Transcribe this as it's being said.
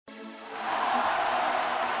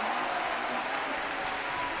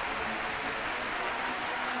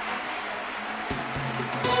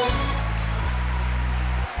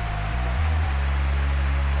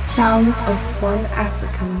Sounds of One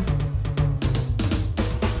African.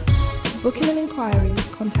 Booking and inquiries,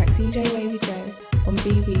 contact DJ Wavy J on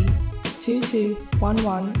BB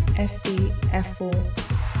 2211FB F4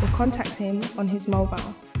 or contact him on his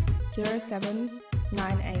mobile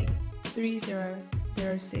 0798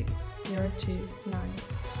 3006029.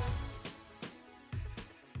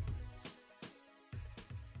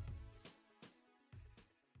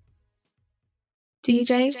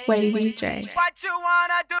 DJ Wavy J. What you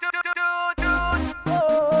wanna do?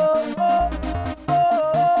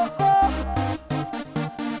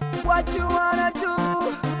 What you wanna do?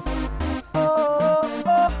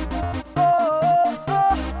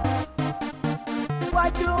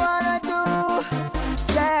 What you wanna do?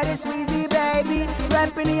 Said it's Weezy, baby.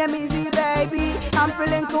 Rapping the easy, baby. I'm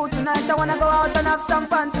feeling cool tonight. I wanna go out and have some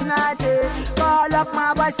fun tonight. Call up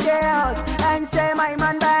my boy skills and say my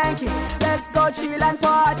man banky. Let's go chill and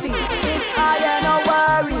party. It's higher, no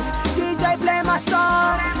worries. DJ play my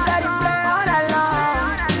song. Let it play all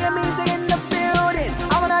along. Hear music in the building.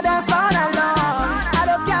 I wanna dance all along. I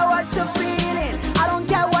don't care what you're feeling. I don't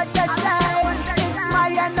care what they say. It's my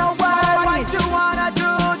and no worries. What you wanna do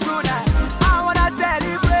tonight? I wanna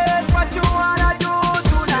celebrate. What you wanna do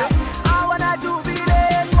tonight? I wanna do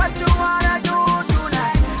believe. What you wanna do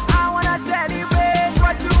tonight? I wanna celebrate.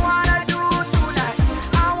 What you wanna do tonight?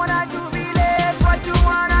 I wanna do believe. What you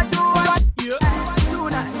wanna do tonight?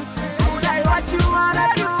 Say what you wanna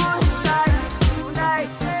do tonight.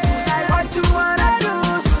 What you wanna do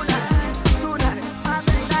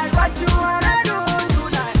tonight. What you wanna do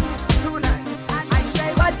tonight. I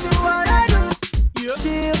say what you wanna do.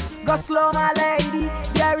 Chill, go slow, my lady.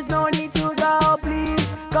 There is no need to go, please.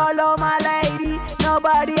 Go low, my lady.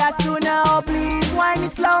 Nobody has to know, please. Wine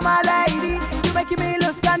is slow, my lady. You making me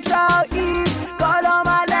lose control. Ease, go low,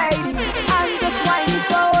 my lady. I'm just whining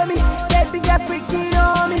for me. Baby, get freaky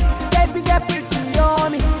on me. Baby, get freaky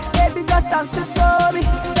on me. Baby, just dance it for me.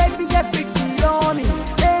 Baby, get freaky on me.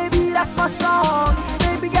 Baby, that's my song.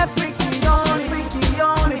 Baby, get freaky on me. Freaky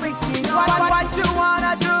on me. Freaky on me. What you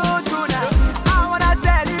wanna do tonight? I wanna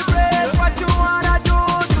celebrate. What you wanna do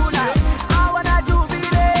tonight? I wanna do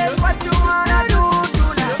believe. What you wanna do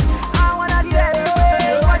tonight? I wanna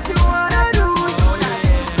celebrate. What you wanna do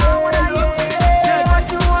tonight? I wanna do believe. What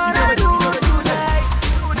you wanna do tonight?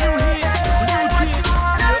 What you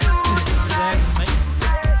wanna do tonight?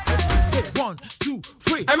 1, 2,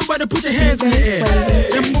 3. Everybody put your hands in the air.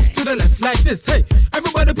 Then move to the left like this. Hey,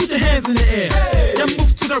 everybody put your hands in the air. Then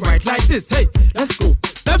move to the right like this. Hey, let's go.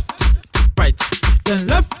 Left, right, then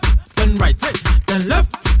left, then right. Hey, then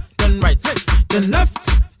left, then right. Hey, then left,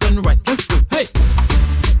 then right. Let's go. Hey,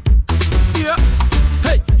 yeah.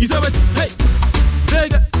 Hey, you saw it. Hey,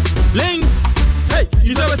 Sega, links. Hey,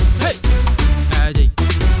 you saw it. Hey, Adi,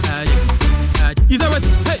 you saw it.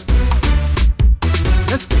 Hey.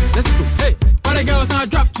 Let's go, hey. All the girls now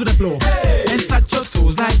drop to the floor, hey. And touch your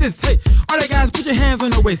toes like this, hey. All the guys put your hands on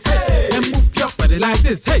the waist, hey. And move your body like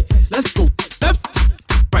this, hey. Let's go, left,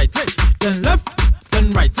 right, hey. Then left,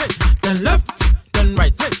 then right, hey. Then left, then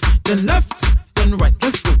right, hey. Then left, then right,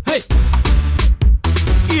 let's go, hey.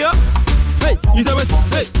 Yeah, hey, you say what,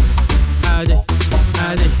 hey. Adi,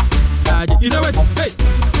 you say what, hey.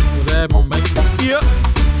 What's that, Mumbai? Yeah,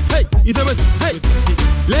 hey, you say what, hey.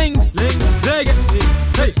 Links, Zega,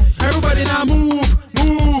 hey, everybody now move.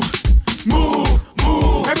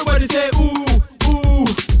 Everybody say ooh.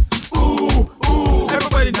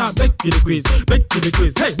 Everybody now back to the quiz, hey, back to the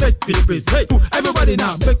quiz, hey. Ooh, everybody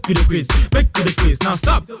now back to the quiz, now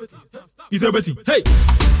stop. Isabati, hey,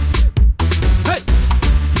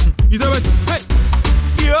 Isabati, hey,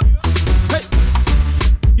 yeah, hey,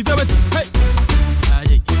 Isabati, hey,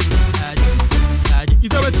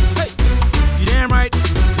 Isabati, hey, you damn right.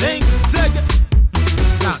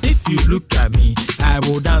 Now if you look at me, I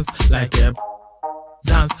will dance like a,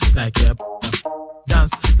 dance like a,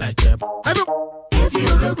 dance like a. If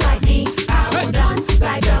you look like me, I will dance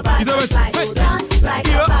like a butterfly. So dance like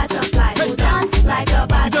a butterfly. So dance like a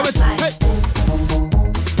butterfly.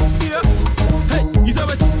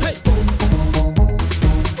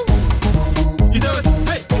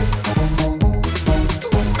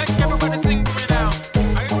 Make everybody sing for me now.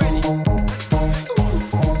 Are you ready?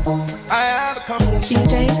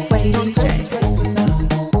 DJ Wavy J.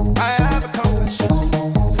 I have a confession,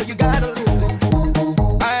 so you gotta listen.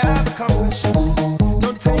 I have a confession.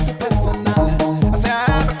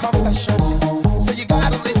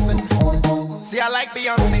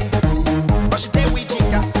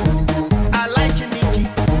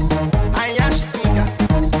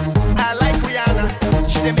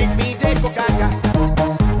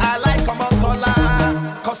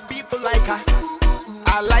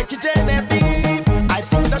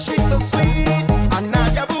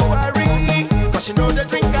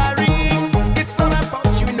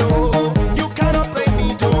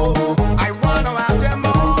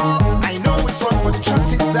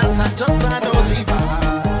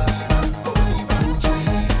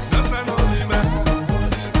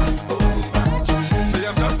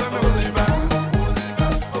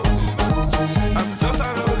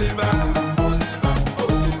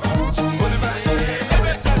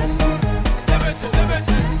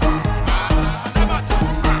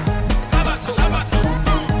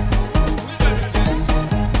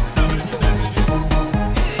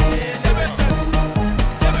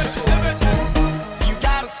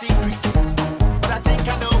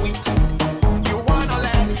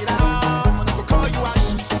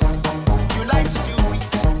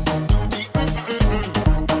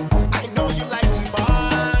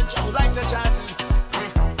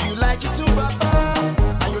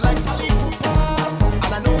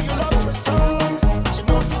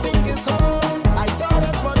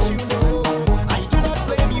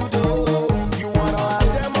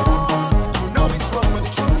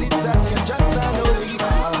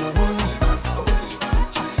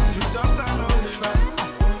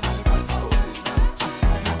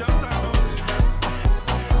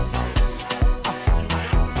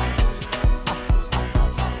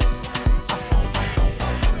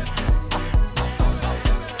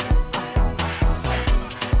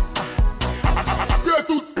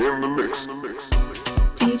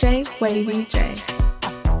 Wavy J.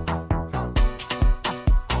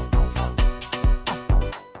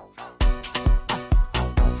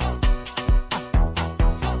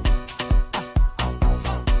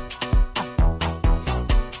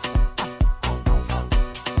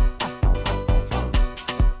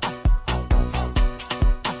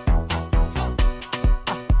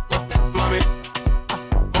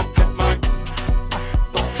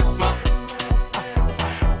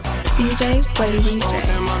 DJ Wavy J.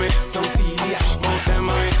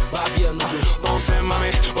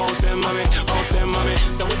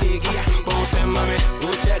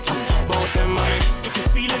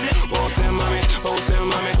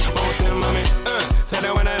 Say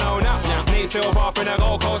that when I know now, need silver for the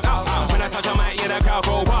gold coast out. When I touch a mic, yeah, the crowd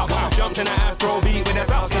go wild. Jumped in the afro beat with the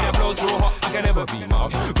south, see it blow too hot, I can never be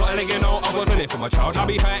mild. Gotta let you know I was on it for my child. I'll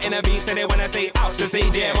be hurting the beat, say that when I say ouch, to say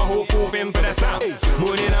there, my whole full in for the sound.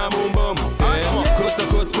 Mooning and moon boom, kusa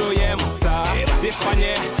kutu, yeah, musa. This one,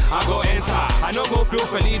 yeah, I go enter. I know go feel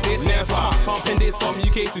for lead this never. Pumping this from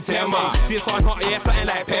UK to Temba. This one hot, yeah, something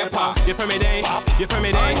like pepper. You from me then, you from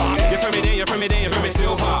me then, you from me then, you from me then, you from me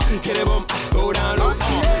silver. Get it boom, go down low.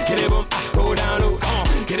 Get it boom, go down low.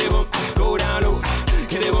 Get it boom, go down low.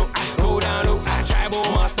 Get it boom, go down low. Tribal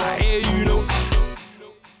master, hey, you know.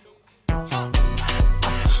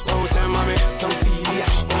 Bounce and mommy, some feelia.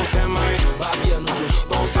 Bounce and mommy, Bobby and Nujo.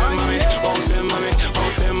 Bounce and mommy, bounce and mommy,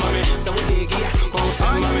 bounce and mommy. Some diggy, bounce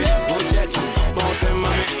and mommy, go check you. Bounce and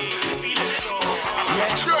mommy.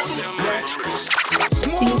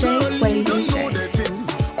 DJ Wavy J.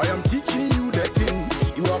 I am teaching you that thing.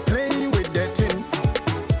 You are playing with that thing.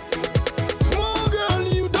 Small girl,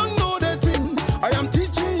 you don't know that thing. I am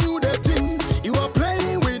teaching you that thing. You are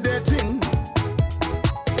playing with that thing.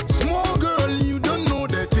 Small girl, you don't know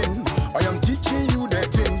that thing. I am teaching you that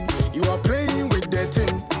thing. You are playing with that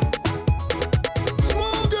thing.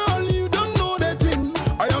 Small girl, you don't know that thing.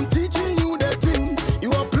 I am teaching you that thing.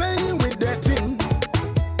 You are playing with that thing.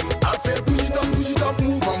 I said push it up,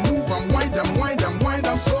 move and wind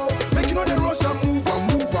them, slow. Make you know the rush and move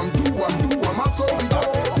and do I saw we go.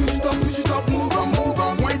 Push it up, move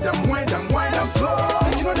and wind them, slow.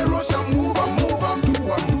 Make you know the rush and move and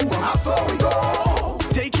do I saw we go.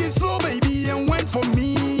 Take it slow, baby, and wait for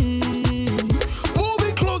me. Move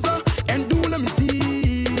it closer and do let me see.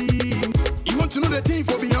 You want to know the thing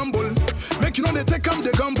for be humble. Make you know the take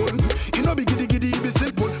the gamble. You know be giddy, be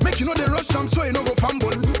simple. Make you know the rush and so you know go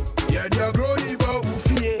fumble. Yeah, they are growing.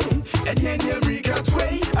 At the end,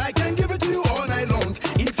 way. I can give it to you all night long.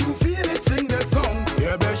 If you feel it, sing the song.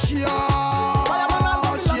 Yeah, but she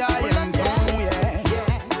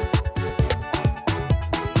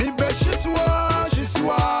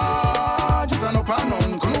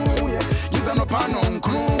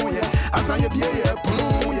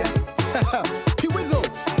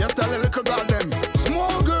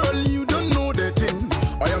Small girl, you don't know the thing.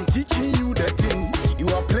 I am teaching you the thing. You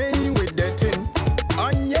are playing with the thing.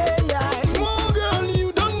 Small girl,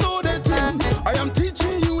 you don't know the thing. I am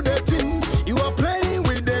teaching you the thing. You are playing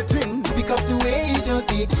with the thing. Because the way you just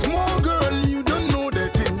did. Small girl, you don't know the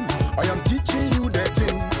thing. I am teaching you the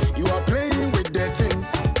thing. You are playing with the thing.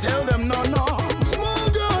 Tell them no. Small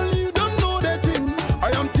girl, you don't know the thing. I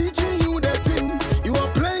am teaching you the thing. You are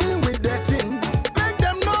playing with the thing. Make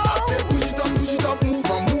them know. I say push it up, move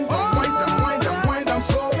and wind them,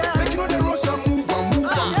 slow. Make you know the rush and move and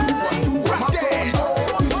do my soul.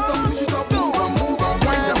 Push it up, move and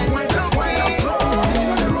wind them, slow. Make you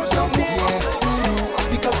know the rush and move.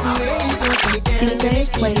 Because the way you just did dance,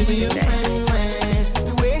 DJ Wavy J.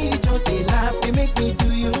 the way you just did laugh, they make me do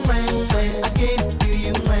you again. Do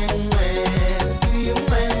you do you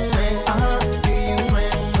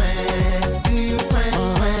do you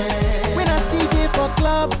When I still there for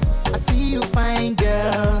club, I see you fine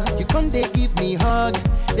girl. You come they give me hug,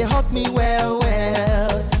 they hug me well.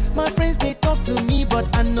 My friends they talk to me, but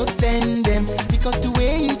I no send them. Because the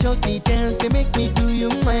way you just did dance, they make me do you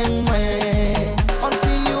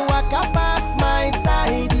until you walk up past my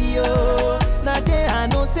side, yo. Now there I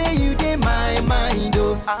know say you dey my mind,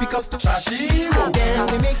 oh. Because the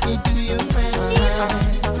dance they make me do you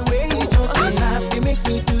the way you just dey laugh, they make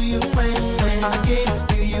me do you again.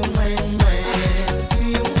 Do you do you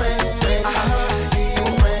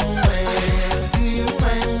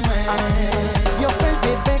Your friends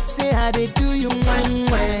they vex say how they do you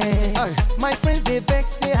My friends they vex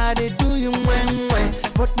say how they do you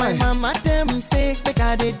But my mama tell me say make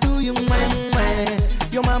how they do you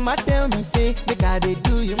Your mama tell me say make how they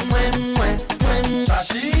do you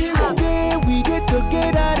Today we get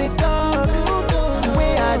together they talk. The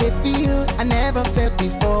way I they feel I never felt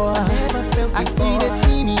before. I see they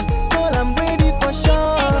see me, girl I'm ready for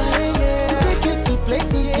sure.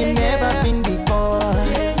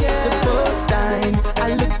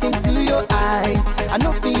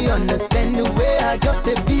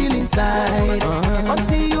 side.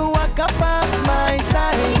 Until you walk up past my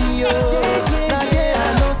side, yo. Now yeah,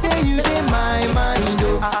 I know say you in my mind,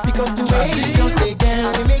 yo. Because the way you just stay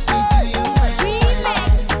down, it make me do you right.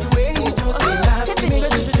 The way you just stay laugh, it make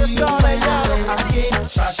me do you right.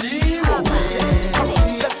 Shashi, come on,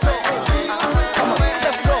 let's go. Come on,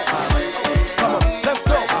 let's go. Come on, let's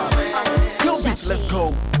go. Yo, bitch, let's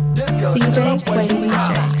go. This girl, she DJ love boys who Wavy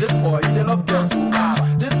rap. J. This boy, they love girls who rap.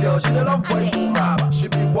 This girl, she they love boys who rap. She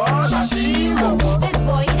be what? Shashi, This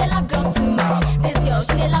boy, he dey love girls too much. This girl,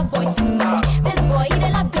 she dey love boys too much. This boy, he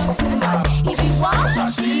dey love girls too much. He be what?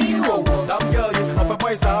 Shashi, damn girl, you up a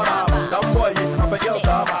boy's arm. Damn boy, you up a girl's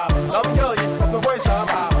arm. Damn girl, you up a boy's arm.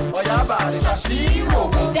 Oh, yeah, bad. Shashi,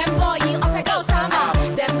 Them boy, you up a girl's hammer.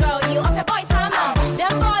 Them girl, you up a boy's hammer.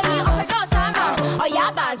 Them boy, you up a girl's hammer. Oh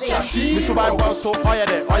yeah, bazi. This is why I want so oh yeah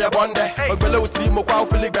there, oh yeah bonde. Ogbele uti mo kwa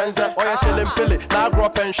ufili benze, oh yeah shilling pili. Na grow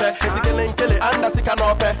up and share, it's killing kill it. And that's it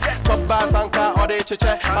canope. Top bass anka or the cheche.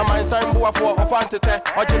 A man sign bua for of antite.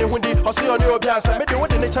 Or Jenny Windy, or see on your biansa. Me do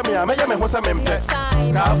what in the chamia, me yame hosa mempe.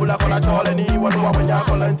 Kabula kola chole ni one wa when ya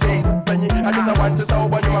call and penny. I just want to say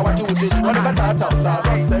when you ma what you would do. What the better house, I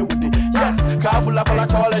don't say with it. Yes, Kabula kola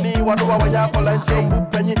chole ni one wa when ya call and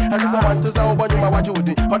penny. I just want to say when you ma what you would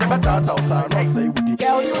do. What the better house, I don't say with it.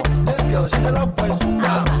 This girl, she the love boys who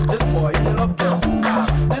rap. This boy, he the love girls who rap.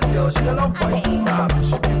 This girl, she the love boys who rap.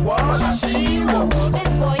 She be what? Shashi,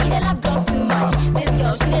 This boy, he dey love girls too much. This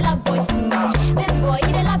girl, she dey love boys too much. This boy,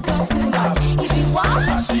 he dey love girls too much. He be what?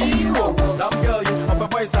 Shashi, damn girl, you up a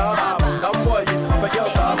boy's arm. Damn boy, you up a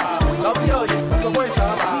girl's arm. Damn girl, you up a boy's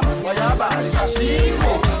arm. Oh yeah, bad. Shashi,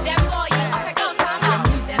 Them boy, you up a girl's hammer.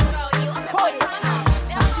 Them girl, you up a boy's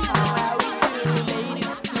hammer.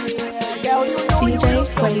 Girl, you know you DJ look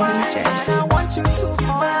so Wavy fine, J. and I want you to be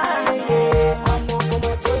mine.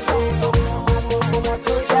 Yeah.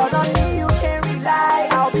 Girl, on me you can rely.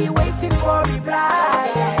 I'll be waiting for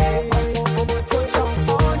reply. Yeah.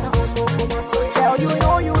 Girl, you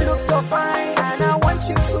know you look so fine, and I want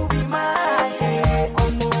you to be mine. Yeah.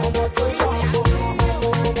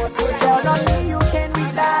 Girl, on me you can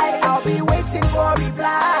rely. I'll be waiting for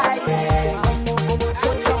reply. Yeah.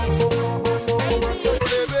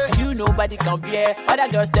 You nobody compare. Other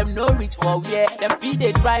girls them no reach for wear. Them feet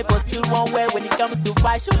they try but still won't wear. When it comes to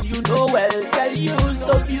fashion, you know well. Girl, you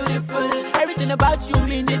so beautiful. Everything about you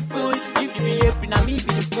meaningful. If you be happy, now me be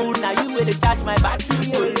the fool. Now you will charge my battery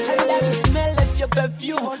full. I love the smell of your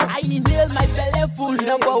perfume. I inhale my belly full.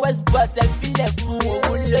 Number West but I feel a fool.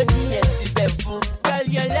 Oh, love me and see the fool. Girl,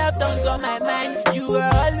 your love don't go my mind. You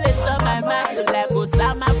are always on my mind. You like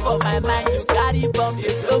Osama for my mind. You got it bomb, you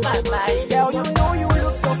blow my mind. Girl, you know you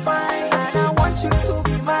look so fine, and I want you to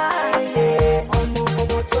be mine. Yeah.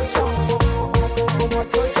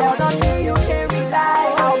 Girl, on me you can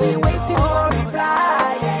rely. I'll be waiting for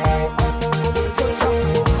reply. Yeah.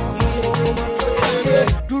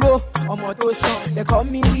 Duro, ọmọ tó ṣan, they call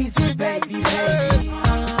me easy baby.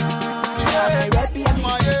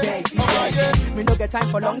 Me no get time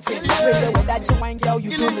for long thing. Really with that you wine, girl,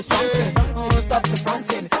 you do me strong thing. Stop the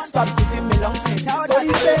fronting, stop giving me long thing. Tell that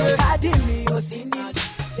you cardi me, oh see me,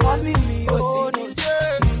 want me, oh see me.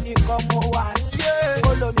 Me come one,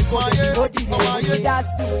 follow me, go the that's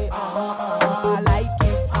the way. I like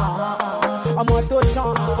it. I'm on to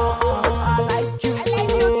show. I like you.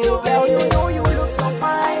 Girl, you know you look so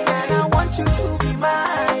fine, and I want you to be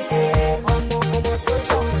mine.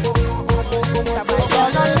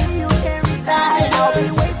 I'll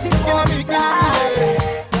be waiting for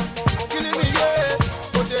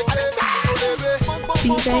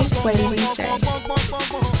DJ Wavy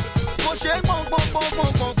J.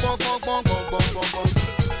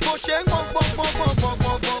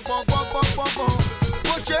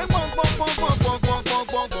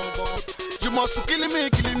 You must kill me,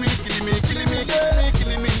 kill me, kill me, kill me,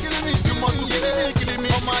 kill me, kill me. You must kill me,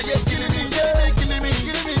 oh my yeah, kill me, kill me,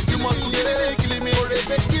 kill me. You must kill me, oh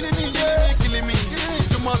baby, kill me, kill me.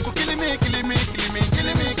 You must kill me, kill me, kill me,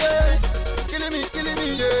 kill me, kill me,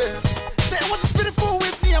 yeah. There was a beautiful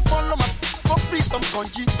with me and follow my for free some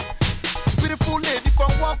congee. Beautiful lady from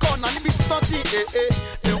one corner, and be 30,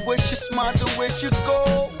 The way she smile, the way she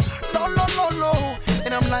go, no.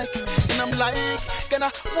 And I'm like, and I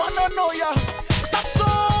wanna know ya. 'Cause I'm so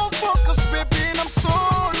focused, baby, and I'm so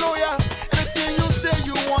loyal. Anything you say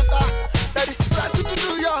you want, that is right to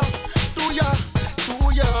do ya,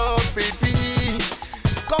 baby.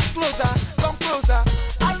 Come closer.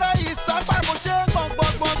 I know it's a fire, but you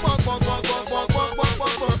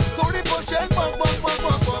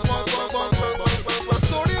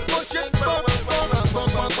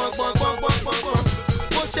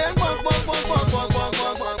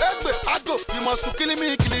You must kill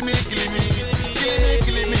me,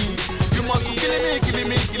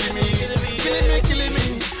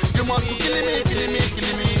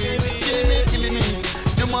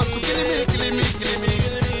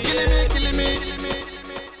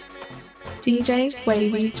 DJ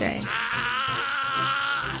Wavy J.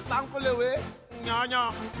 Sankulewe,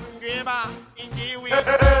 Nyanya, Greba, Injiwi, in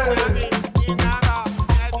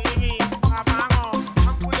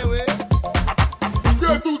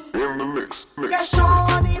the mix.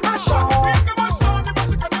 Shawty, my show.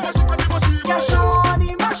 Shawty,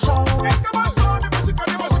 my show.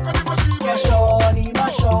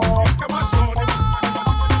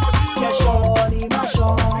 Shawty, my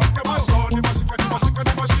show.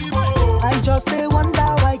 I just say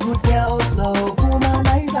wonder why good girls love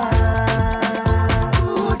womanizer.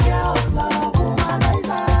 Good girls love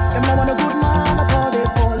womanizer. Them no want a good man at all, they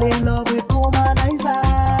fall in love with womanizer.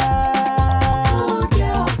 Good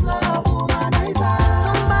girls love womanizer.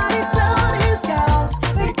 Somebody tell these girls,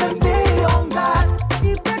 make them be on God.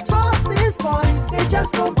 If they trust these boys, they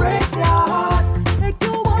just gon' break their hearts. Make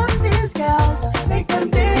you want these girls, make them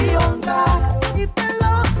be on God. If they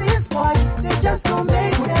love these boys, they just gon'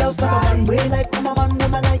 make them cry. One way like come a man,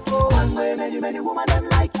 woman like oh. One way many woman them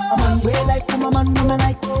like a man way like come a man, woman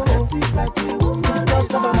like oh. Pretty woman,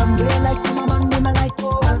 just have a man way like come a man, woman like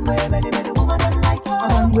oh. One way many woman them like a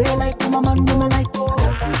man way like come a man, woman like oh.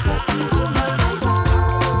 Pretty woman, nice.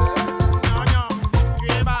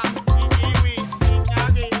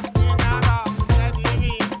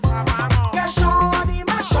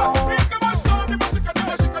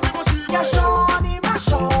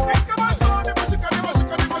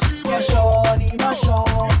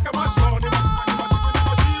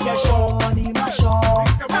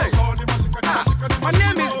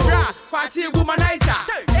 Womanizer,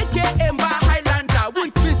 aka Mba Highlander,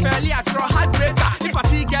 won't twist fairly at your heartbreaker. If I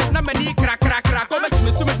see girls, na many crack, come with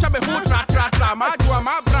me, so me chop me food, tra, my dua,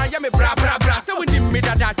 my bra, ya me bra, so we didn't meet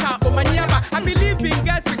that top of my yama. I believe in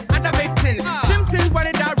girls with other big things. Them things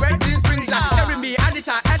wanted that red jeans, spring like carry me,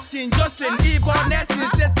 Anita, Eskin, Jocelyn, Yvonne, Nessie,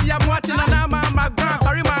 Ceci, I'm watching on my grand,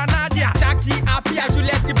 Karima, Nadia, Jackie, Apia,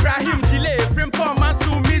 Juliet, Ibrahim, Delay, Frimpon,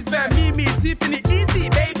 Mansu, Miss Bear, Mimi, Tiffany, Easy,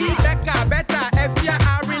 Baby, Becca, Better, Efia,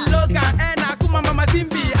 Arin, Logan, and Mama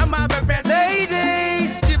Timbi, I'm a best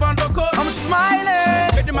ladies. I'm smiling.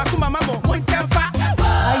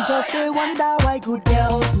 I just wonder why good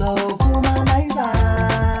girls love womanizer.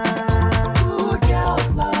 Good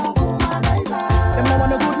girls love womanizer. Them no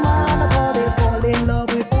want a good man at all, they fall in love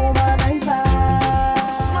with womanizer.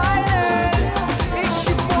 Smiling, it's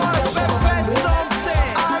your boy, Pepe something.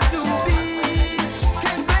 R2B,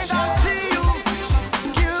 can't wait to see you.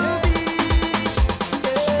 QB,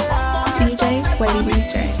 DJ Wavy J.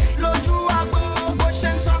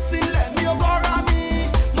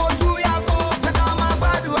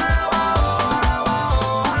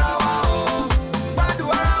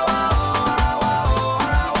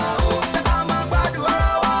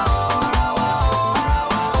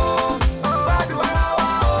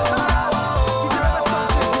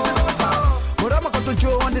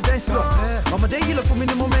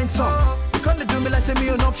 Me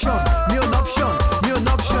an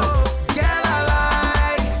option. Girl, I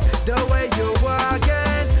like the way you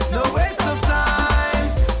working. No waste of time.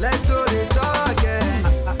 Let's do it again.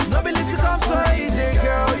 No believe to come so easy,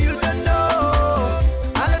 girl. You don't know.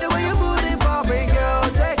 I love the way you move it, popping, girl.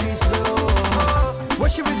 Take it slow.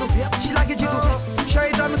 What she wiggle? Yeah, she like a jiggle. Show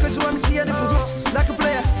it on me 'cause you want me see the proof. Like a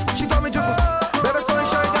player, she got me dribble. Baby, so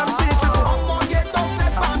show you got me see it triple. I'm gonna get off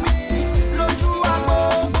it by me. Look you up,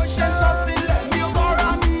 but she's so silly.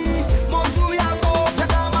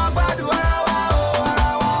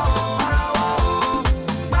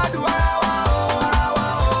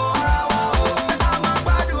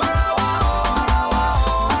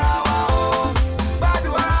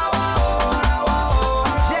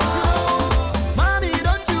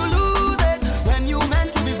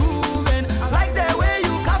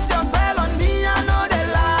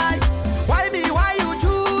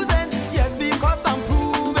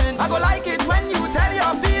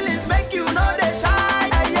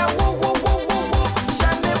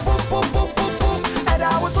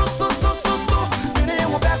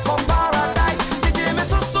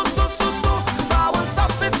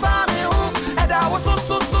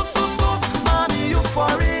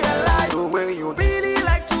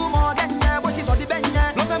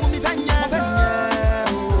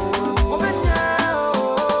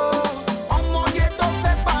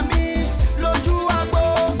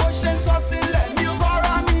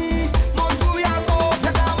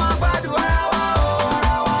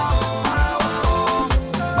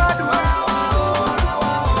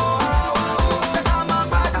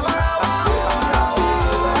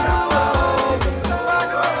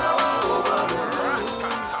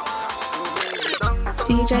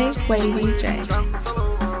 DJ Wavy J.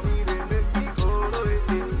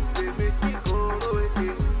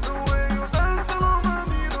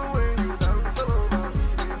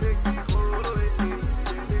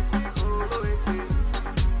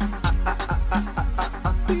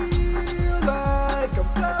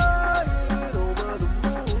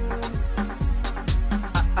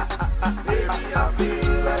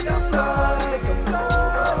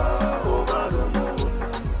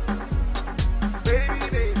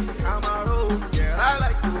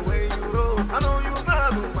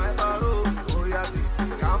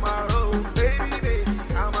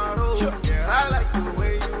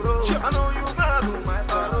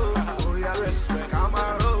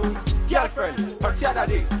 the other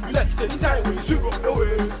day. You like it anytime when you swing up the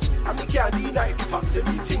waist. I mean, can't deny the fact that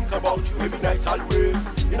me think about you every night always.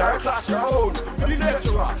 In our classroom, you the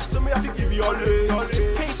lecturer, so me have to give you all this.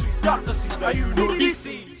 Case we got to see, now you know this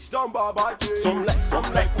is done by Some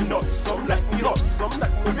like me nuts, some like me hot, some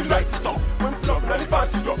like me when we light it up. When plug and the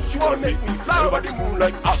fancy drops, you wanna make me fly over the moon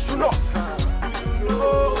like astronauts. Do you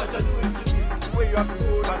know what you're doing to me? The way you have to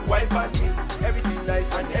hold and wipe at me. Everything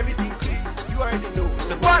nice and everything crisp. You already know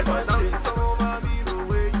it's a bad man thing.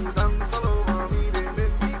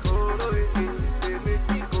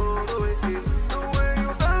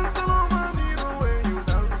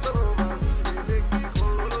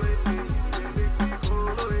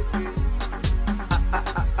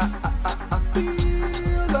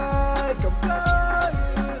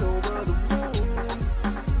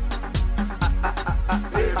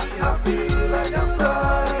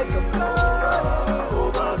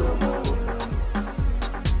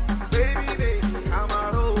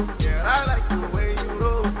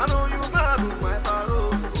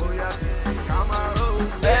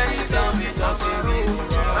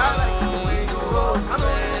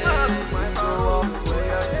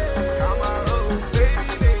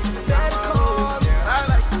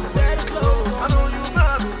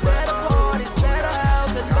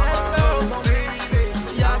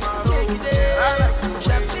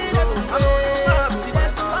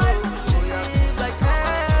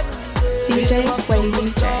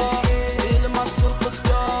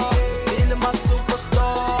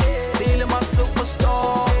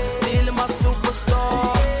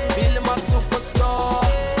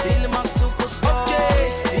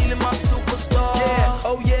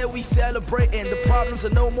 Are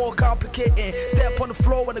no more complicating. Step on the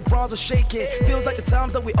floor when the grounds are shaking. Feels like the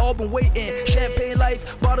times that we all been waiting. Champagne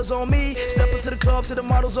life, bottles on me. Step into the club, see the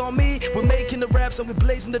models on me. We're making the raps and we're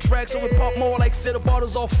blazing the tracks, so we pop more like say the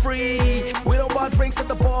bottles all free. We don't buy drinks at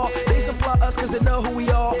the bar. They supply us cause they know who we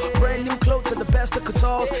are. Brand new clothes and the best of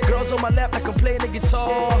guitars. Girls on my lap like I'm playing the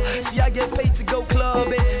guitar. See, I get paid to go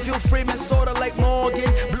clubbing. Feel free, man, sorta like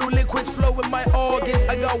Morgan. Blue liquids flow in my organs.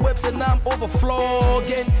 I got whips and I'm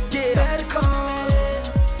overflowing. Yeah. Better cars,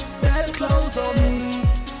 better clothes on me.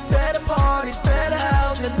 Better parties, better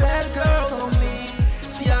house, and better girls on me.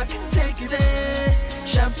 See, I can take you there.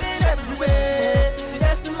 Champagne everywhere. See,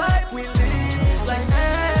 that's the life we live, like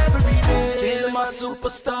every day. Feeling my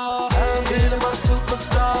superstar, feeling my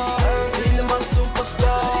superstar, feeling my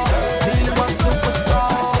superstar, feeling my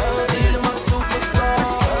superstar, feeling my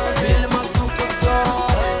superstar, feeling my superstar,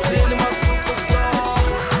 feeling my superstar.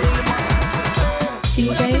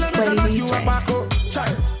 DJ Wavy J.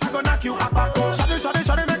 I go knock you up, Paco.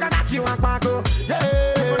 Shawty, make a knock you up, Paco. Yeah,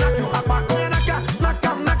 I go knock you up, Paco.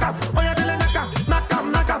 Knock up. Oh yeah, till I knock up.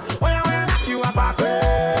 Oh yeah, knock you up, Paco.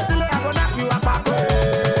 Till I go knock you up, Paco.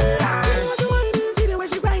 See the way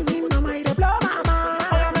she grinding, mama, it blow my mind.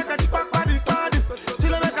 Oh yeah, make a dick back, body.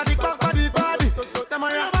 Till I make a dick back, body. Say my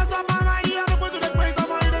ass up and right here, go to the place,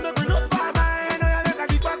 somebody they make me lose my mind. Oh yeah, make a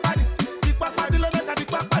dick back, body. Till I make a dick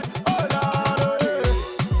back, body. Oh Lord,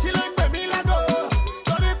 till I pay me let go.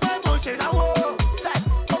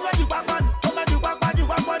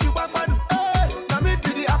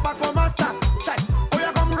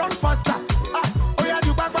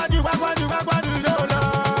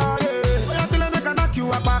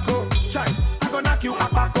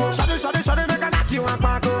 Shawty, make a knock you up,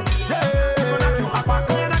 Paco. Yeah, go knock you up,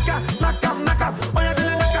 Paco. Knock up. Oh yeah, till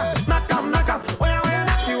I knock up. Oh yeah,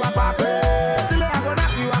 knock you up, Paco. Till I go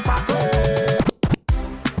knock you up, Paco.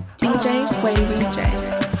 DJ Wavy J.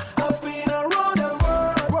 I've been around the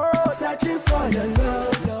world, searching for your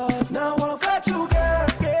love. Now I've got you, girl.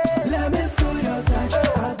 Let me feel your touch.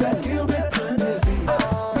 I bet you be on the beat.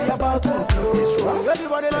 We about to blow this rock.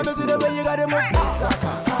 Everybody, let me see the way you got it move.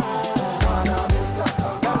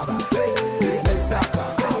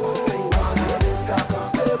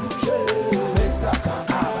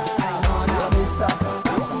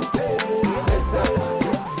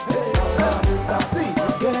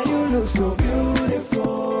 So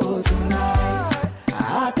beautiful tonight,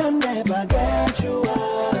 I can never get you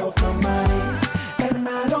out of my mind, and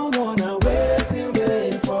I don't wanna wait in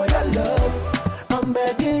vain for your love. I'm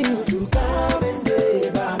begging you to come and be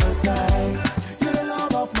by my side. You're the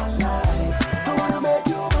love of my life. I wanna make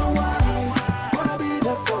you my wife. Wanna be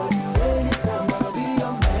there for you anytime. Wanna be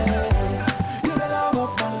your man. You're the love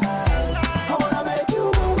of my life. I wanna make you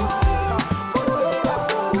my wife. Wanna be there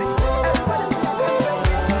for you.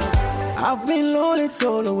 I've been lonely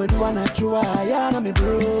solo with one at you, I am me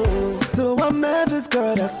bro. So I met this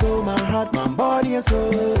girl that stole my heart, my body and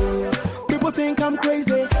soul. People People think I'm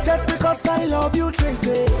crazy just because I love you,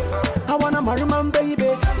 Tracy. I wanna marry my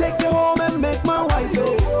baby, take you home and make my wife.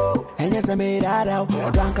 And yes, I made that out. I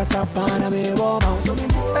drank a sapana, me woman.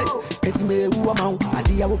 It's me who I'm out. I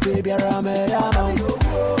did a baby, I'm out.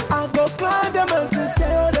 I go climb them mountains,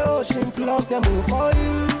 sail the ocean, plug them in for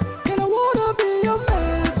you. And I wanna be your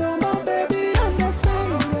man, so my baby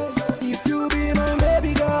understand. If you be my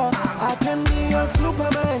baby girl, I can be your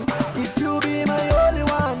Superman. If you be my only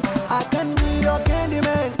one, I can be your candy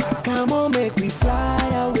man. Come on, make me fly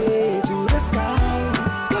away to the sky.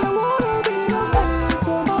 And I wanna be your man,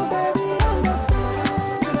 so my baby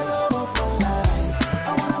understand. You're the love of my life. I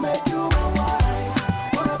wanna make you my wife.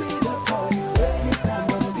 Wanna be there for you anytime.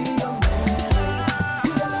 Wanna be your man.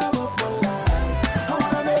 You're the love of my life. I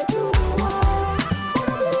wanna make you my wife.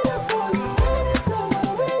 Wanna be there for you anytime.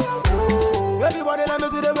 Wanna be your man. Everybody, let me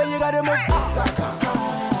see the way you got it move.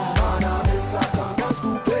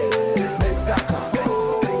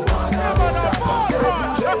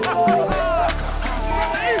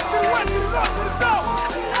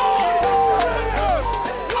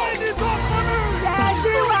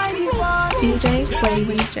 DJ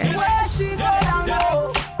Wavy J. Where she go down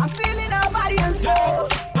low, I'm feeling her body and soul.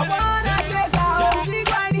 I wanna take her home, she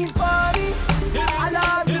grinding for me. I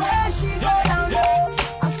love the way she go down low,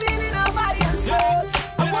 I'm feeling her body and soul.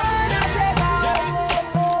 I wanna take her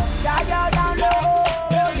home. That girl down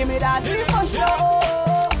low, give me that dream for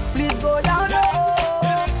sure. Please go down low.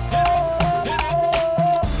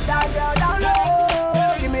 That girl down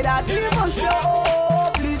low, give me that dream for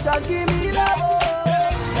sure. Please just give me love.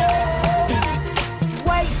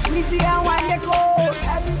 Easy and one they go.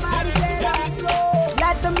 Everybody get on the floor.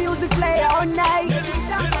 Let the music play all night.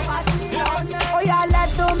 Dance party all night. Oh yeah,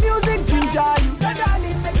 let the music ginger you.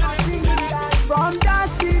 Darling, make my thing dance. From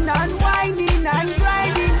dancing and whining and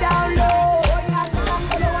grinding down low. Oh yeah, come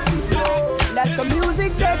on the floor. Let the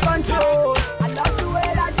music take control. I love the way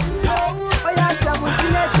that you know. Oh yeah, someone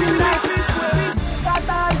tonight. Start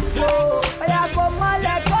on the floor. Oh yeah, come on,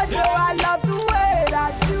 let go. I love the way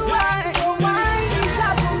that you are.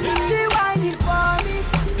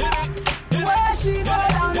 She go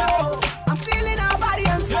down low, I'm feeling her body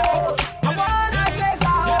and soul. I wanna take her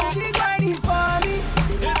home, she grinding for me.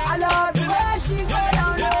 I love the way she go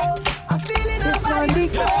down low, I'm feeling her body and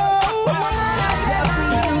soul. I wanna take her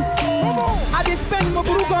home. I just spend my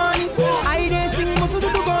Burugani, I didn't sing my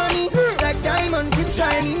Tudugani. Like diamond keep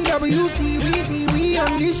shining, WC, we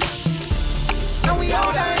unleash. And we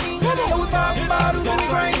all dining, so we popping bottles and we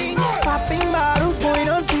grinding. Popping bottles, going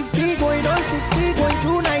on 50, going on 60, going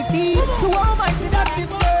to 90. To all my seductive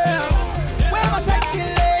girls, where my sexy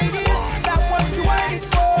ladies, that want to wine it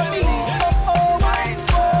for me. Oh, wine it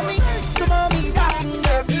for me. So mommy, that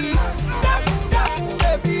baby,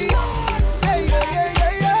 baby. Hey,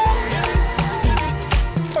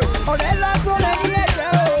 oh, that last one I get,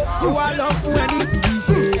 oh, you are love for any TV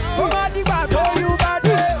show. Oh, my diva, oh, you bad.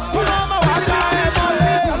 Oh, mama, what I am on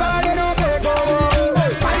this. Nobody know they go.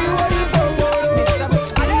 Why you want to go?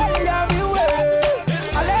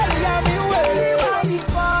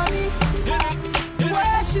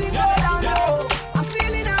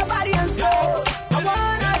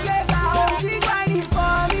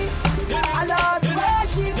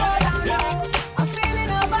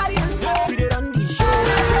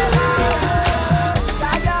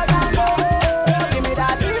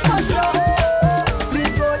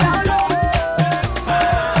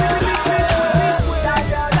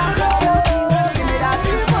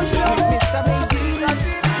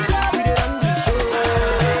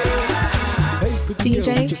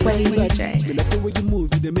 DJ Wavy J. Me love the way you move,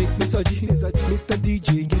 they make me surgy. Mr. DJ,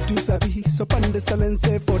 you too sabi. So pan the silence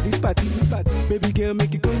for this party. Baby girl,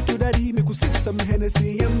 make it come to daddy. Make you sip some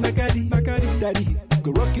Hennessy and Bacardi. Daddy,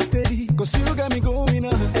 go rock it steady, cause you got me going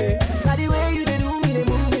on. Hey. Now the way you they do me, they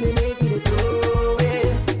move me, they make me they throw it.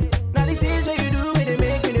 Now the things where you do me, they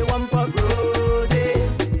make me they one pop rose.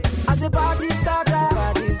 As the party starter,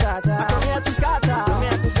 I come here to scatter.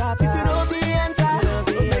 If you don't be enter, I'll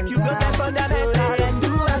make you go back fundamental and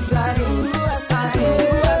do as I do. Do as I do.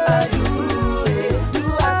 Do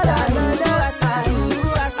as I do. Do as I do. Do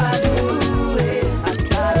as I do. As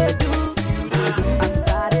I do. As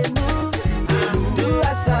I move. Do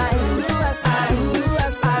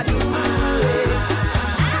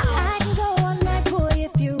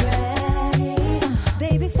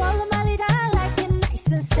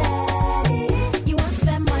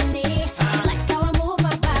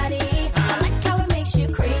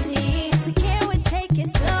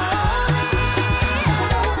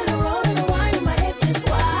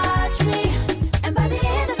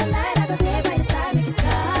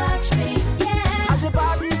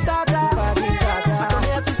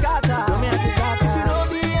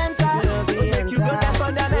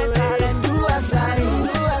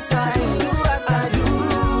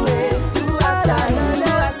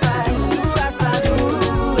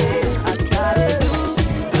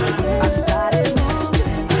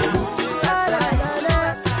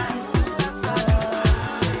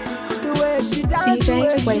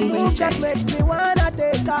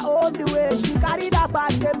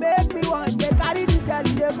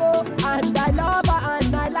oh. And I love her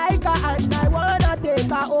and I like her and I wanna take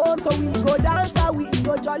her home. So we go dance and we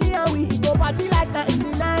go jolly and we go party like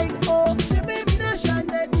 99. Oh, she be me no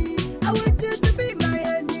shandy. I want you to be my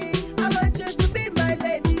honey. I want you to be my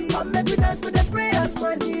lady. Come make we dance with the spray of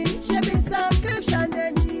money. She be some cliff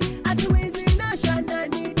shandy. I do easy no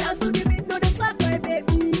shandy. Dance to the beat, no the slack my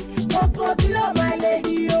baby. Coco below my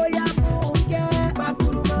lady. Oh yeah, funke.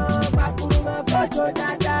 Bakuruma, bakuruma, gojo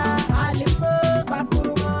dada. Alimo,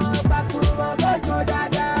 bakuruma, bakuruma, gojo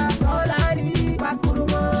dada. Dolani,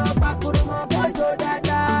 bakuruma, bakuruma, gojo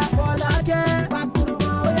dada. Folake,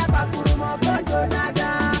 bakuruma, oh yeah, bakuruma, gojo dada.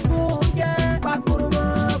 Funke, bakuruma,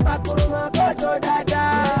 bakuruma, gojo dada.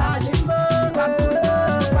 Alimo, bakuruma,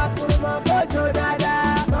 bakuruma, gojo dada.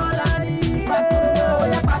 Dolani, bakuruma, oh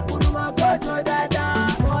yeah, bakuruma, gojo dada.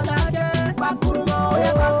 Folake, bakuruma, oh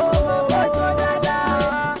yeah, bakuruma, gojo dada.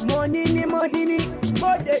 Money ni,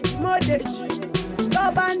 modeji, modeji.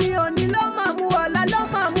 Lọ́ba ní òní ló máa mú ọ̀la ló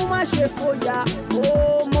máa mú má ṣe fòyà.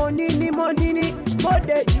 Oh, money ni,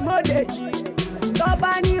 modeji, modeji.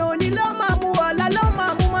 Lọ́ba ní òní ló máa mú ọ̀la ló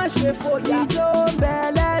máa mú má ṣe fòyà. Ìjó ń bẹ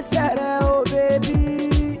lẹ́sẹ̀ rẹ̀ o bèbí.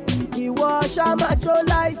 Ìwọ ṣá máa jó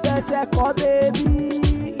láì fẹsẹ̀ kọ́ bèbí.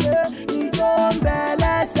 Ìjó ń bẹ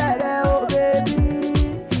lẹ́sẹ̀ rẹ̀ o bèbí.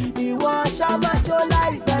 Ìwọ ṣá máa jó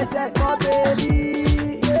láì fẹsẹ̀ kọ́ bèbí.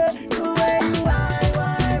 The way you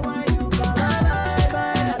why you come my mind.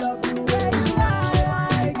 I love the way you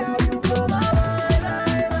why, girl you blow my mind.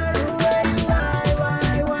 The way you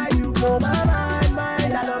why you blow my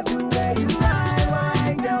mind. I love the way you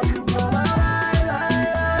why, girl you blow my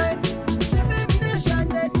mind. She be me no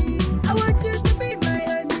shandy. I want you to be my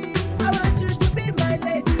honey. I want you to be my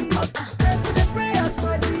lady. Just with the spray of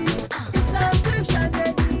money. It's some cliff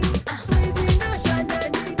shandy. Easy no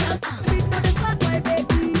shandy. Just beat no the slap my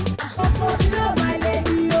baby. Coco below my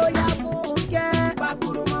lady. Oh yeah, funke.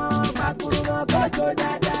 Bakuruma, bakuruma, gojo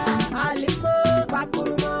dada. Alimo,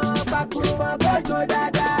 bakuruma, bakuruma, gojo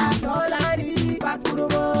dada. Dolani,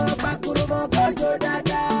 bakuruma, bakuruma, gojo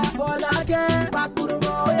dada. Folake,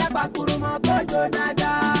 bakuruma, oh yeah, bakuruma, gojo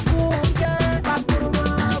dada. Funke, bakuruma,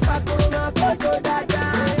 bakuruma, gojo dada.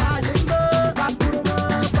 Alimo, bakuruma,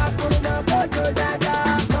 bakuruma, gojo dada.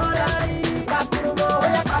 Dolani, bakuruma, oh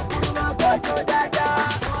yeah, bakuruma, gojo dada.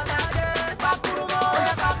 Folake, bakuruma, oh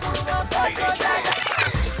yeah, bakuruma, gojo dada.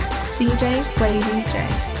 DJ Wavy J.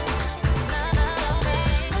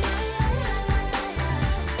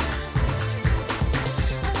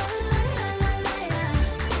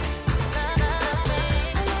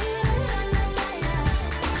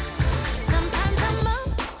 Sometimes I'm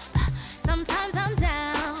up, sometimes I'm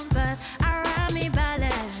down, but I ride me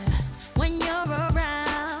balance. When you're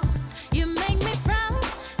around, you make me frown,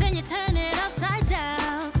 then you turn it upside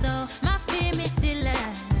down. So my fear me still,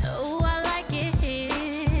 oh I like it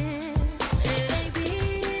here.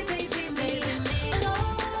 Baby,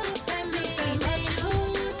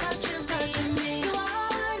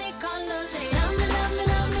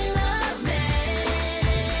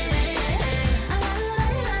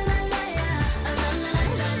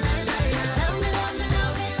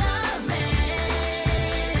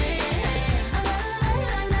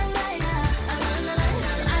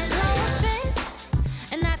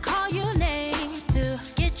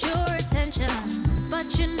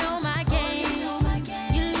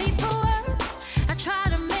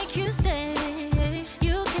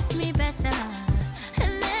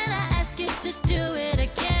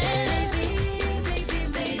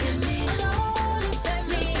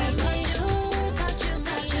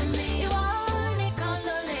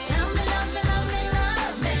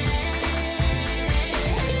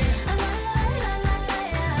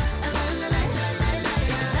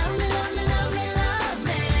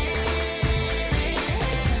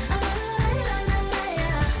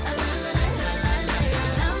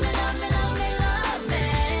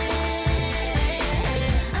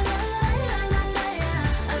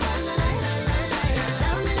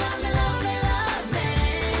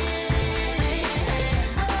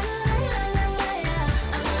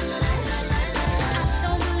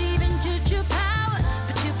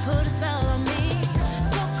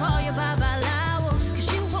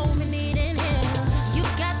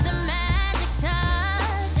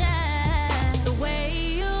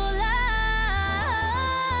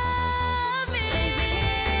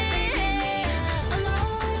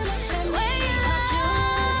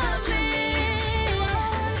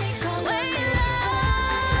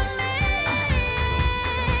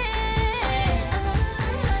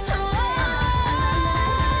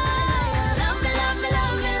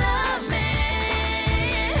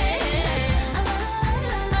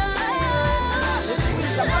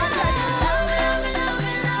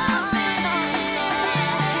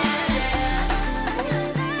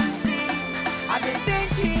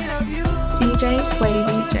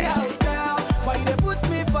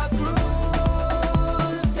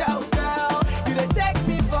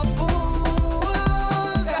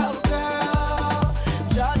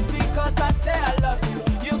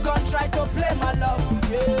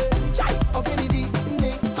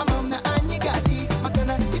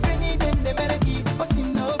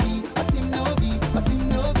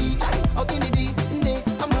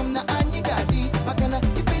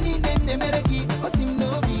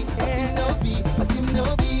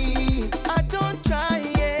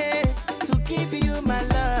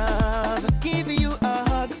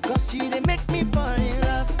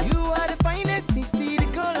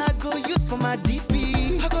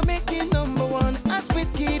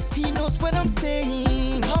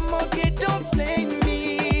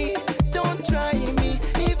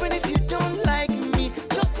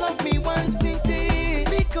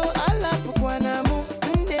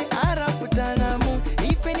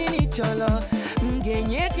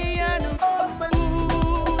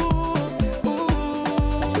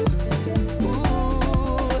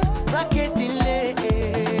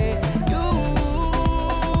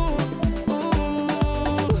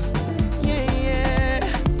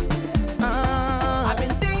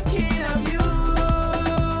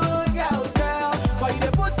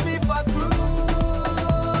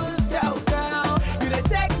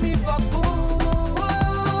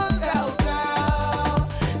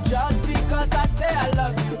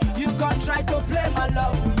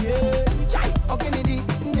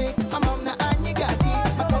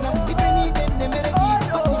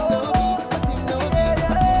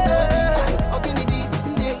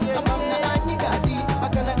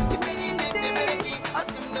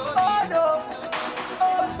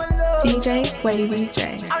 DJ Wavy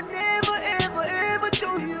J. I'll never, ever, ever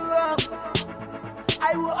do you wrong.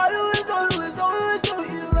 I will always, always, always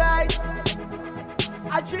do you right.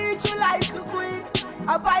 I treat you like a queen.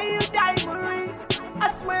 I buy you diamond rings. I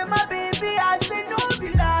swear, my baby, I say no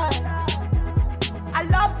be lie. I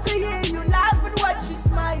love to hear you laugh and watch you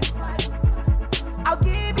smile. I'll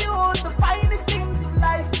give you all the finest things of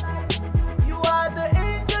life. You are the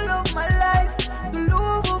angel of my life, the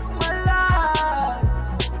love of my life.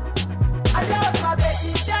 I love my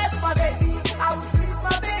baby, that's my baby. I will treat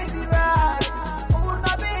my baby right. Hold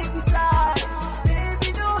my baby tight.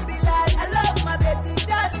 Baby, don't be like. I love my baby,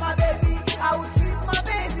 that's my baby. I will treat my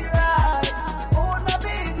baby right. Hold my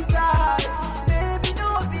baby tight. Baby,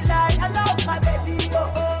 don't be like. I love my baby.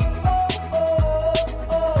 Oh, oh, oh, oh,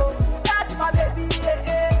 oh. That's my baby. Eh,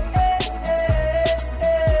 eh, eh, eh,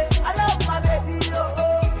 eh. I love my baby. Oh,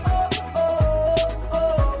 oh, oh, oh,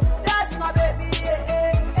 oh. That's my baby. Eh,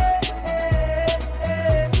 eh, eh, eh,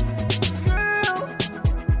 eh. Girl,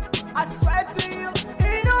 I swear to you,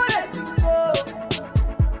 ain't no letting go.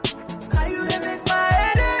 Now you done make my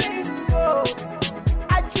head go.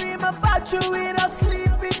 I dream about you without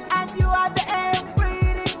sleeping, and you are the air I'm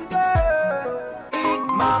breathing, girl.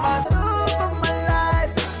 Mama's love of my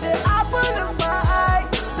life, the apple of my eye.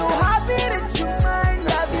 So happy that you mine,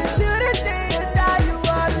 love you till the day you die. You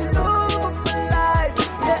are the love of my life,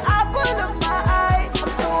 the apple of my eye. I'm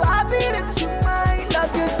so happy that you mine,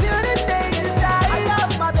 love you till the day you die. I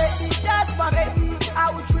love my baby, that's my baby.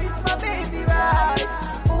 I will treat my baby right,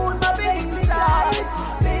 hold my baby tight.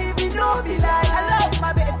 Baby, don't be like. I love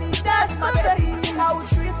my baby, that's my baby. I will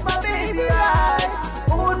treat my baby right,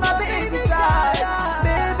 hold my baby tight.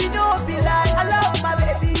 Baby, don't be like. I love my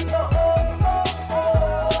baby. Oh, oh, oh,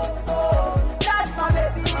 oh, oh. That's my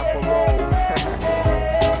baby. Yeah, yeah,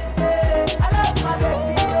 yeah, yeah. I love my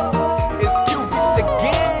baby. Oh, oh, It's Cupid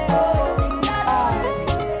again.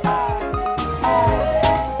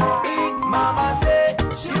 Big mama say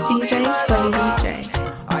she will DJ be my Wavy lover. J.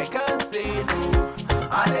 I can't say no.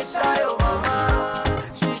 I dey shy oh mama.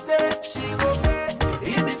 She said she go pay.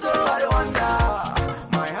 It be so I dey wonder.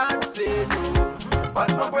 My heart say no, but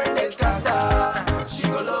my brain dey scatter. She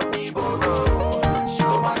go love me borrow. She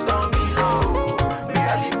go mash down below. Make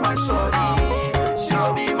I leave my shorty. She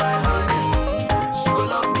go be my honey. She go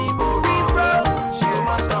love me borrow. She go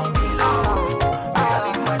mash down below. Make I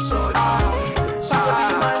leave my shorty. She go be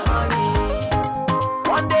my honey.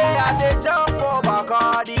 One day I dey jump for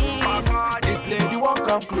Bacardi's. This lady won't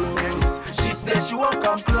come close. She said she won't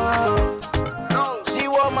come close. She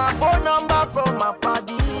want my phone number from my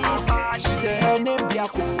parties. She said her name be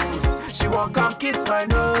Akos. She won't come kiss my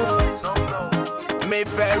nose. Me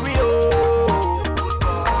ferry oh.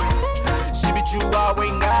 She be true a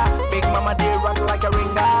winger. Big mama dey rant like a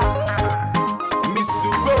ringer. Miss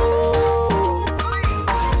Suro.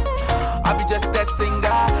 I be just a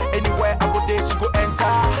singer. Anywhere I go there, she go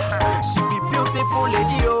enter. She be beautiful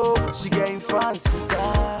lady, oh. She getting fancy,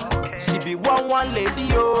 girl. She be one lady,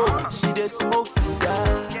 oh. She dey smoke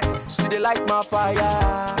cigar. She dey like my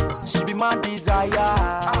fire. She be my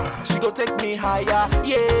desire. She go take me higher.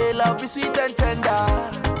 Yeah, love is sweet and tender.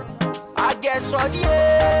 I guess so,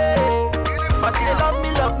 yeah. But she dey love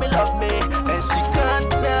me, love me, love me, and she can't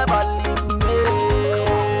never leave me.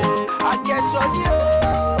 I guess so,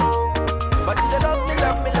 yeah. But she dey love me,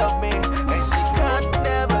 love me, love me, and she can't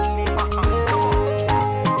never leave me.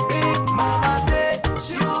 Big mama say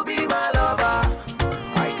she'll be my lover.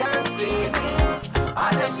 I can't say no.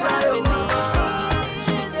 I just try to mama.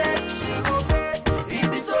 She said she go pay. It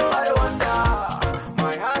be so I wonder.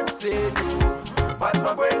 My heart say no, but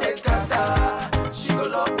my brain is scatter. She go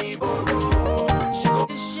love me borrow. She go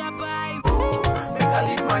make her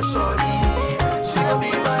leave my shorty. She go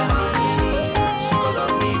be my honey. She go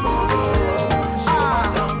love me borrow. She go pass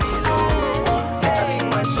down below. Make her leave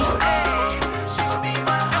my shorty. She go be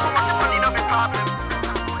my honey.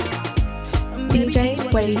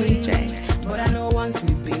 DJ Wavy J. But I know once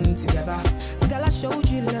we've been together, girl, I showed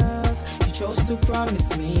you love. You chose to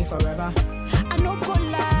promise me forever. I know go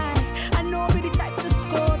lie, I know be the type to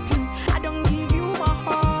scope you. I don't give you my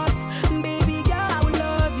heart, baby girl, I will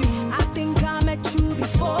love you. I think I met you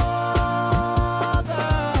before,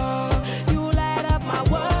 girl. You light up my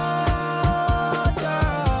world,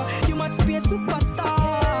 girl. You must be a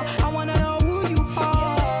superstar. I wanna know who you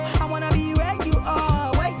are. I wanna be where you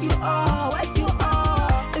are, where you are, where you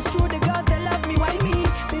are. It's true, the girls that love me, why me?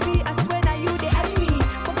 Baby, I swear that you they eye me.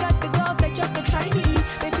 Forget the girls that just to try me.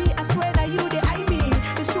 Baby, I swear that you they eye me.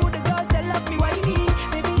 It's true, the girls that love me, why me?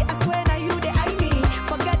 Baby, I swear that you they eye me.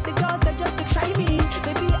 Forget the girls that just to try me.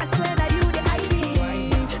 Baby, I swear that you they eye me.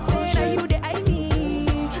 Say that you they eye me.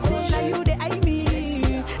 Say that you they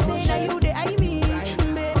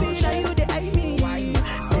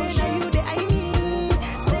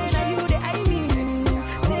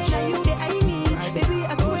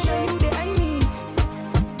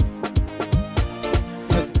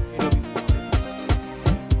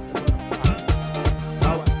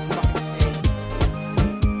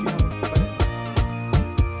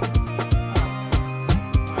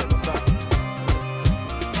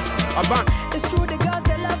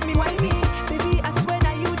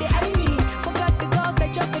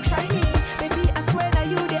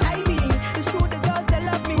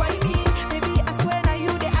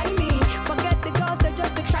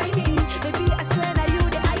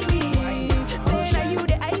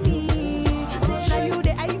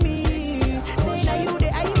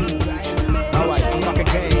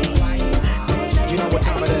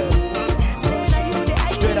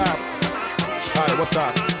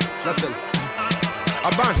up? Listen. I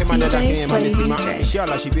bank him and I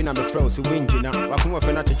Shala she been on the floor, so win you now. Welcome with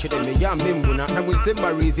another chicken, me young Mimbuna, and with simple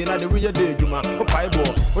reason at the real day, Juma, or Piebo,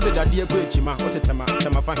 what did I dear great Jima, what a Tama,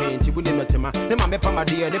 Tamafa, Chibunematema, Nema Pama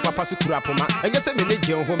dear, the Papa Sukrapoma, and yes, I mean,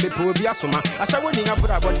 John, whom be poor Biasoma. I shall win up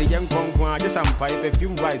about the young Conqua, just some pipe, a few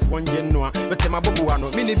rice, one genoa, but Temabuano,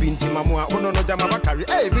 Mini Bin Timamua, one on Jamabakari,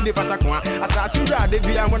 eh, Billy Patakwa, as I see that the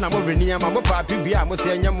Via when I'm over near my papa, Via,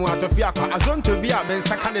 Mosia Yamua, Fiaka, as on to be a Ben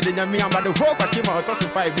Sakana de Yamia, but the whole Pakima.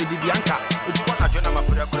 5 with Bianca. If you want to join my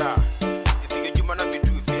Pura, if you get you man, be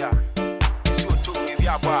too fair. So to give you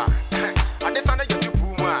a bar. And this under your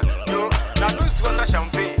Puma. No, now this was a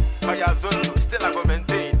champagne. I have done still I go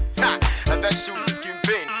maintain. The best shoot is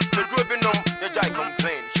campaign. The group in them, the guy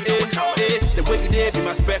complain. It's the way you did be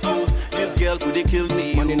my speckle. This girl could they kill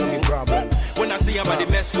me? Money no be problem. When I see about the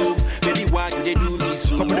mess up, baby, why do they do me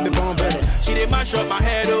so? She they mash up my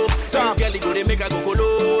head up. This girl go they make her go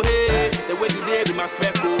colo. Hey, the way you did be my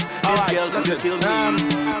speckle. This girl could they kill me.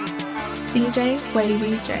 DJ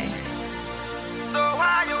Wavy J. So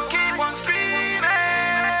why you keep on screaming?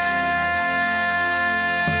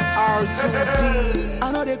 R2P.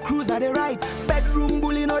 I know they cruise at the right. Bedroom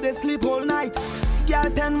bully, know they sleep all night. Girl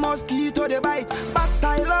 10 mosquito they bite. But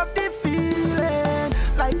I love the feeling.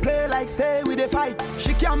 Like play, like say we they fight.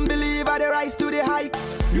 She can't believe I they rise to the height.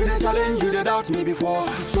 You the challenge, you the doubt me before.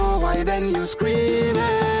 So why then you screaming?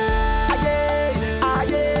 Aye, aye,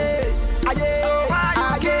 aye.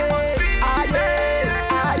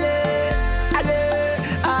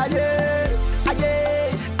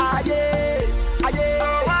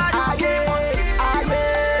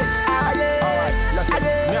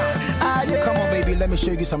 Let me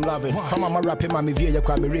show you some loving. Come on, my rapping, mommy, via your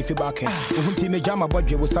crab, reefy backing. Who team me jam my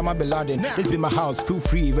budget with Osama Bin Laden. This be my house, feel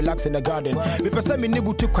free, relax in the garden. People say me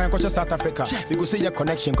nibu to crime, cause South Africa. We go see your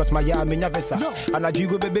connection, cause my ya, me vesa. And I do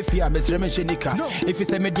go baby fear, Miss Remen Shenika. If you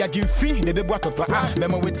say me dia give free, they be what up,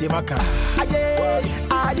 memo with your maka. Aye,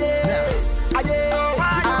 aye, aye.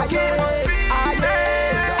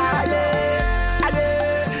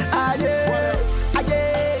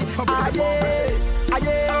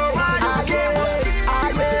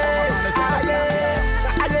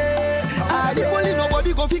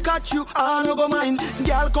 If he catch you, I no go mind.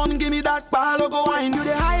 Girl, come give me that ball, go wine. You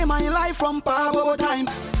the high my life from Pabo time.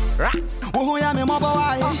 Oh, yeah, me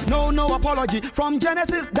mobile. No apology. From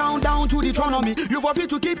Genesis down to Deuteronomy. You forfeit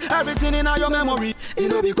to keep everything in your memory. It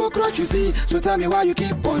no be cockroach, you see. So tell me why you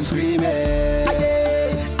keep on screaming.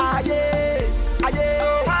 Aye, aye, aye.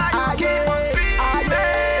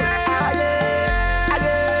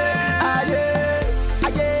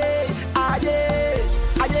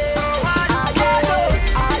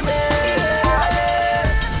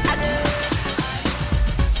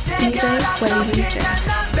 Wavy J.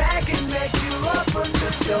 Back and make you open the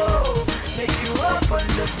door. Make you open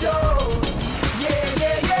the door.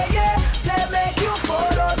 Yeah. Say make you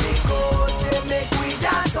follow me, go. Say make we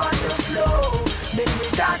dance on the floor. Make we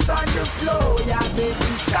dance on the floor. Yeah, baby,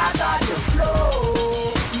 scatter the floor.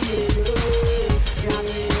 Yeah,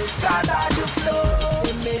 scatter the floor.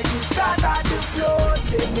 Say make you scatter the floor.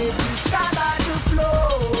 Say make you scatter the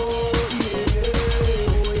floor.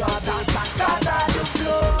 Yeah, dance and scatter the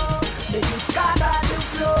floor.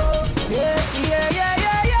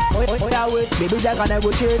 Oh yeah, wait, baby Jack can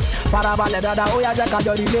negotiate. Farabale dada, oh yeah, Jack can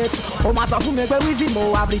relate. Oh my son, make me with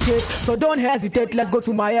more appreciate. So don't hesitate, let's go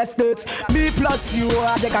to my estate. Me plus you,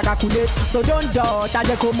 I Jack can calculate. So don't dodge, I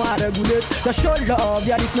Jack come and regulate. Just show love,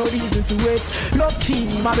 there is no reason to wait. Low key,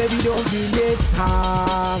 my baby don't be late.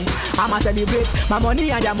 I'ma celebrate my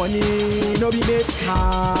money and your money, no be late.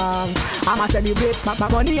 I'ma celebrate my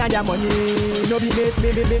money and your money, no be late,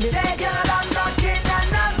 baby. Say girl, I'm knocking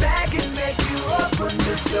and I'm begging, make you open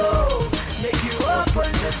the door, make you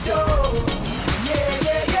open the door.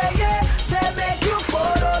 Yeah. Say make you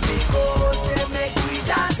follow me, go. Say make we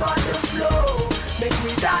dance on the floor, make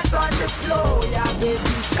we dance on the floor. Yeah,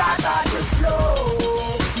 baby, scatter the floor.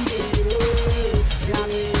 Yeah,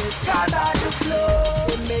 scatter the floor.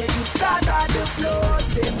 Say make you scatter the floor.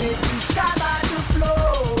 Say make you scatter the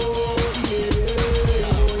floor.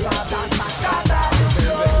 Yeah, dance and scatter the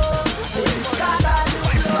floor. Make you scatter the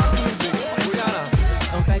floor.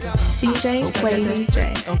 DJ Wavy J.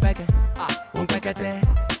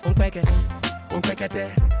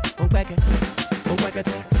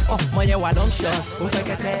 Oh, moye wa long shots, o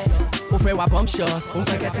fẹ́ wa bump shots,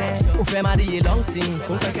 o fẹ́ ma di a long thing,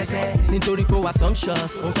 nítorí kó wa some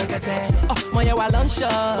shots. Oh, moye wa long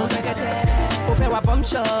shots, o fẹ́ wa bump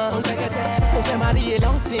shots, o fẹ́ ma di a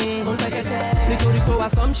long thing, nítorí kó wa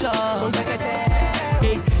some shots.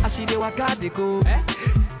 Hey, as she dey waka dey go,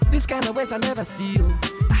 This kind of ways I never see you.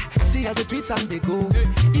 See how the tweets and they go.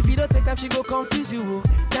 If you don't take time, she go confuse you,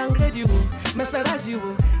 downgrade you, mesmerize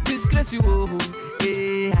you, disgrace you.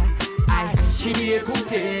 Yeah, she be a good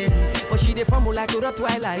day, but she the formula like a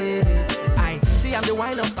Rottweiler. See I'm the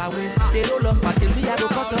wine up my waist, they roll up my tail, me I go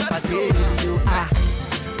cut up my tail.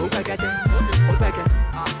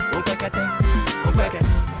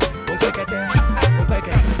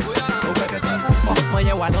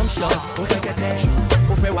 Moyen wa long shots,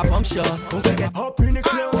 on fait wa bomb shots, hop in the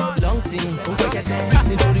club, long team,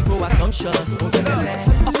 nítorí kó wa some shots,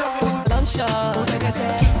 long shot, on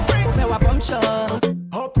fait wa bomb shot,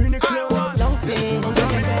 hop in the club, long team,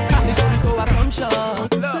 nítorí kó wa some shots.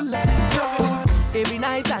 Every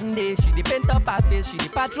night and day, she dey paint up her face, she dey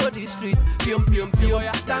patrol the streets, pium pium pium,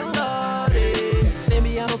 thank God. Say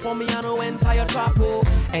me I know for me I know entire trap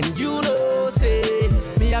and you know say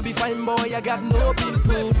me I be fine boy I got no big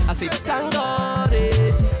food. I say thank God.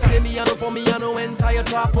 Say me I know for me I know entire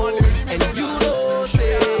trap and you know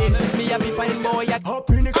say me I be fine boy I hop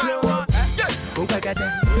in the club. Un paquete,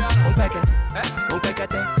 un paquete, un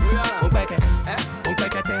paquete, un paquete, un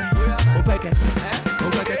paquete, un paquete, un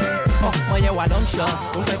paquete. Oh, moyen wa long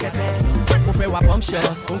shots, un paquete. On fait wa bomb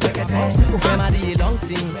shots, un paquete. On fait marier long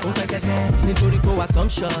team, un paquete. Nítorí kó wa some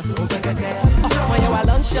shots, un paquete. Oh, moyen wa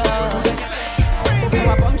long shots, on fait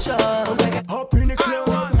wa bomb shots, un paquete. Hop in the club,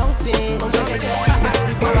 long team, un paquete.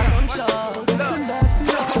 Nítorí kó wa some shots.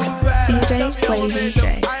 DJ Play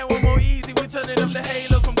DJ. I want more easy, we turning up the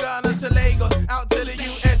halo from Ghana to Lagos, out to the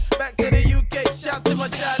US, back to the UK. Shout to my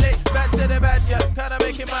Charlie, back to the bad girl, kinda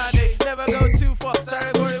making my day. Never go too far,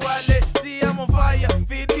 sorry, go Wale. See, I'm on fire,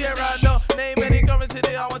 feed me around now. Name any currency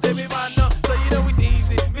today, I want to be man now. So you know it's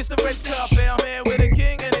easy, Mr. Red Carpet, I'm here with a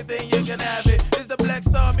king, anything you can have it. It's the black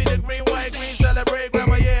star, be the green, white, green, celebrate,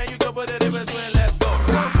 grandma, yeah, you can put it in between, let's go.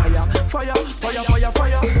 Fire, fire, fire, fire,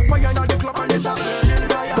 fire, fire now the club and it's a burning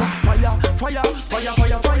higher. Fire, fire, fire,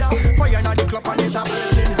 fire, fire, fire now the club and it's a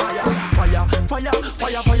burning higher. Fire, fire,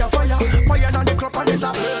 fire, fire, fire, fire now the club and it's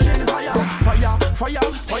a burning higher. Fire, fire,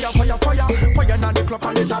 fire, fire, fire, fire now the club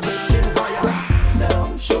and it's a burning higher.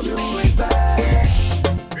 Now show me who is back.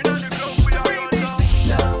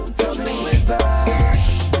 Now tell me who is back.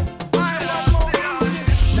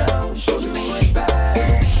 Now show me who is back.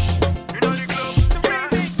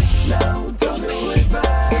 Now tell me who is back.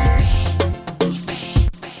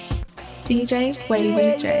 DJ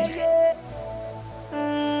Wavy J.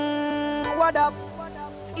 What up?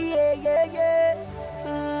 Yeah, yeah, yeah.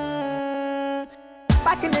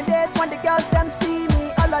 Back in the days when the girls them see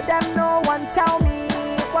me, all of them no one tell me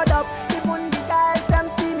what up. Even the guys them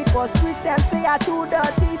see me for streets, them say I too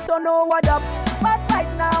dirty, so no what up. But right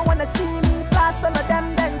now when they see me pass, all of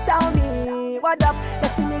them then tell me what up. They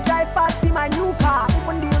see me drive past, see my new car.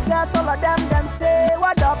 Even the girls, all of them say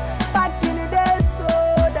what up. Back in the days, so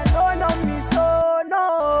they don't know me, so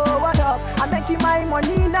no what up. I'm making my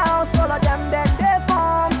money now, so all of them then they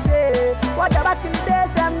form say what up. Back in the days,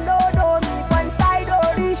 them no know me. Side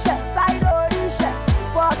Orisha,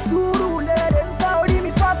 for Suru, let them go,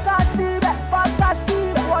 me fuck a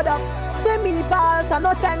what up? Send me pass, I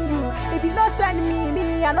no send you. If you no send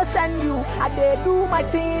me, I no send you. I dey do my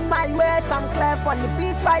thing, my ways, I'm clear on the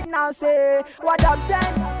beats right now, say, what up,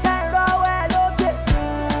 10 row, well, okay.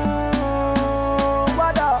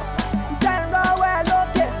 What up, 10 row, well,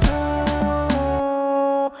 okay.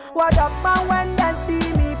 What up, man, when they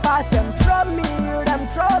see me pass, them throw me,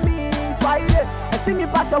 see me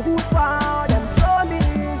pass a hoop round, them throw me,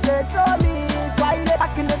 twilight.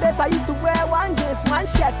 Back in the days I used to wear one jeans, one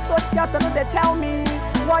shirt, so scared to know they tell me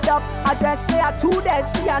what up. I just say I too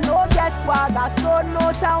dirty, I know guess what, I so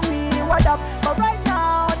no tell me what up. But right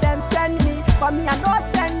now them send me, but me I no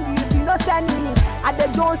send you. If you no send me, I the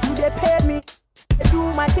Jones who they pay me. I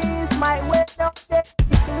do my things my way.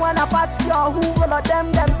 When I pass your who, all of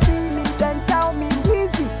them see me, then tell me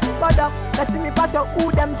easy. What up? They see me pass your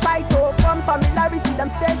who, them try to from familiarity, them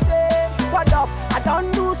say, what up? I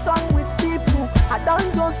don't do song with people, I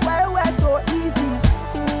don't just wear so easy.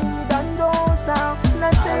 Don't Jones now,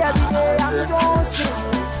 let's say every day I'm Jonesing.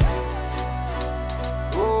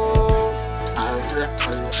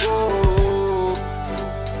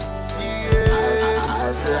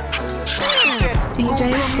 DJ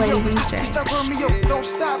Wavy J. Mr. Romeo, don't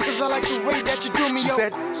stop, cause I like the way that you do me, yo. She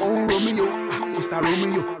said, oh Romeo, Mr.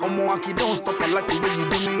 Romeo, I'm Monkey, don't stop, I like the way you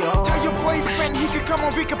do me, yo. Tell your boyfriend he could come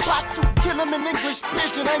on, we could plot to kill him in English,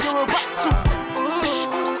 pigeon, and you're about to.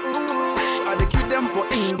 I kill them for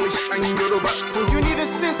English, and you're about to. You need a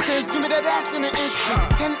assistance. Give me that ass in an instant.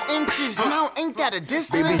 10 inches, now ain't that a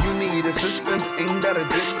distance? Baby, you need assistance, ain't that a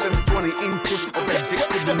distance? 20 inches of that dick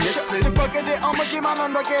to be missing. Bucket it, I'ma get my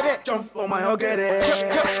no get it. Jump on my get it.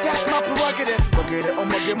 That's my prerogative. Bucket it,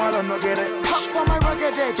 I'ma get my no get it. Hop on my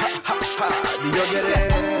rugged edge. Ha, do you get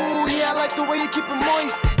it? Ooh, yeah, I like the way you keep it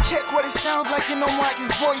moist. Check what it sounds like in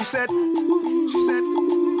Omaki's voice. She said,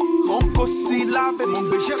 Monko si lave, mon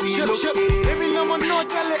besi loke. Baby, no one know,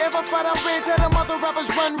 tell her ever far away. Tell them other rappers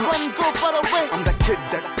run, go far away. I'm the kid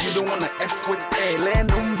that you don't wanna F with.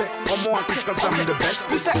 Numbe, cause I'm the best.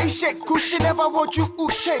 Mr. Ishek, Kushi never want you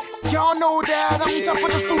uche. Y'all know that I'm top of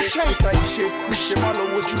the food chain. Mr. Ishek, Kushi malo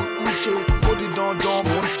what you uche. Body don't on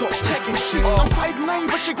top. Check it street. I'm 5'9",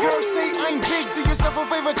 but your girl say I'm big. Do yourself a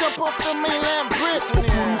favor, jump off the mainland bridge.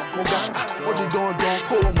 Body don't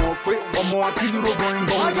pull more quick. One more, I kill you going.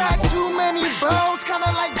 I got too many balls, kinda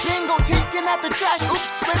like bingo. Taking out the trash,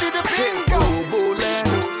 oops, ready to bingo.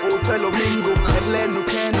 Oh, fellow mingo, Eleno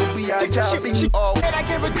can be a jobbing. And I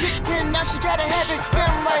gave her dick pin, now she got a headache.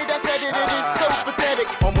 Damn right, I said it is so pathetic.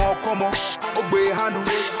 Come on, obey handle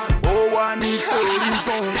this. Oh, I need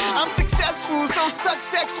phone. I'm successful, so suck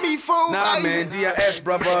sex me fool. Nah, man, DRS,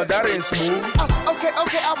 brother, that ain't smooth. Okay,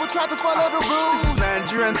 I will try to follow the rules. This is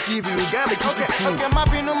Nigerian TV, we gotta keep it cool. Okay, my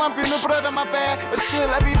pino, brother, my bad. But still,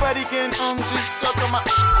 everybody can just suck on my.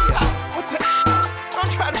 What the?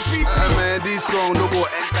 Don't try to beat me. Man, this song no more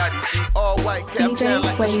enter the sea. All white captain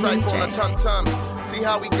like the stripe on a tum-tum. See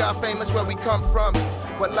how we got famous where we come from.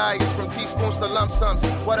 What liars from teaspoons to lump sums.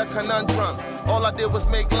 What a conundrum. All I did was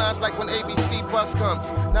make lines like when ABC bus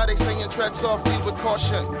comes. Now they saying tread softly with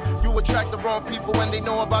caution. You attract the wrong people when they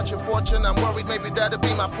know about your fortune. I'm worried maybe that'll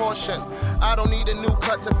be my portion. I don't need a new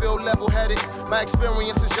cut to feel level-headed. My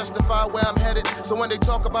experiences justify where I'm headed. So when they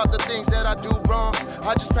talk about the things that I do wrong,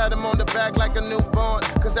 I just pat them on the back like a newborn.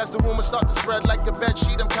 Cause as the rumors start to spread like a bed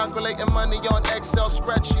sheet, I'm calculating money on Excel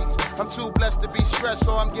spreadsheets. I'm too blessed to be stressed,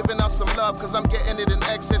 so I'm giving out some love. Cause I'm getting it in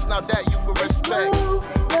excess, now that you can respect.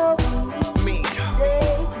 Me.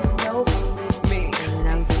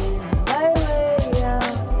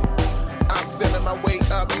 I'm feeling my way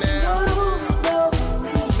up now.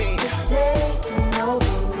 Me.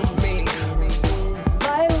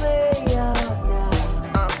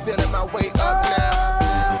 I'm feeling my way up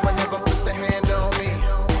now. When heaven puts a hand on me,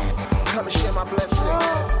 come and share my blessings.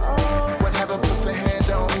 When heaven puts a hand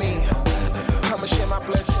on me, come and share my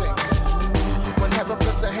blessings. When heaven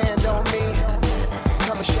puts a hand on me,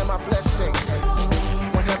 come and share my blessings.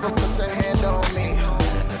 When heaven puts a hand on me,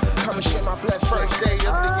 come and share my blessings. First day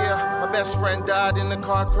of the year, my best friend died in a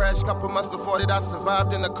car crash. Couple months before that, I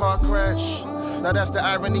survived in a car crash. Now that's the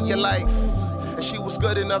irony of life. And she was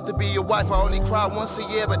good enough to be your wife. I only cry once a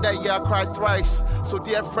year, but that year I cried thrice. So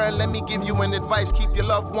dear friend, let me give you an advice. Keep your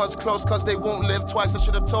loved ones close, cause they won't live twice. I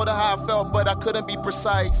should have told her how I felt, but I couldn't be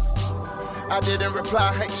precise. I didn't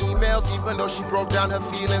reply her emails, even though she broke down her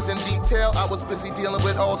feelings in detail. I was busy dealing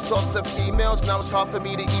with all sorts of females. Now it's hard for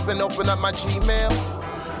me to even open up my Gmail.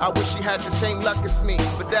 I wish she had the same luck as me,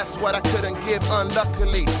 but that's what I couldn't give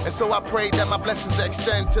unluckily. And so I prayed that my blessings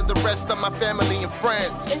extend to the rest of my family and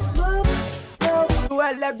friends.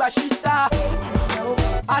 Well, like Bashita,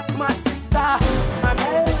 ask my sister. I'm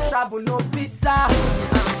here to travel, no visa.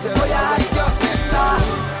 Oh yeah, ask your sister.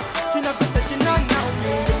 She never said she not know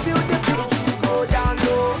me. You feel the beat, you go down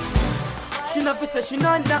low. She never said she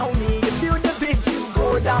not know me. You feel the beat, you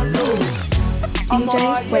go down low. I'm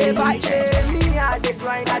all day by day. Me I the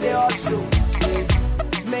grind, I the hustle.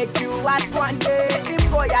 Make you ask one day. Him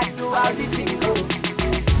boy I do how the thing go.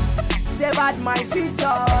 Say bad my feet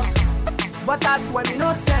up, but that's when we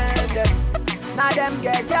no send them. Now them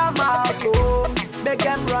get their mouth, oh. Make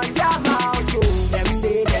them run their mouth, oh. Them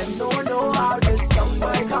say them no know how this young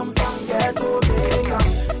boy come from ghetto Jamaica.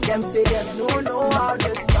 Them say them no know how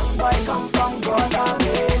this young boy come from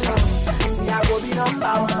Guatemala. Me I go be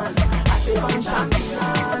number one. I say one champion,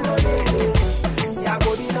 oh lady. Me I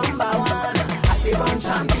go be number one. I say one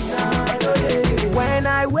champion, oh lady. When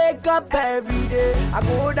I wake up every day, I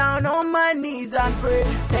go down on my knees and pray.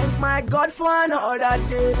 Thank my God for another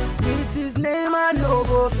day. With his name I no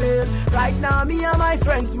go fail. Right now me and my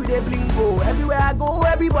friends with a blingo. Everywhere I go,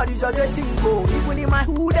 everybody just a single. Even in my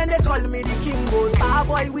hood and they call me the Kingo.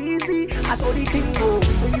 Starboy Weezy, I saw the Kingo.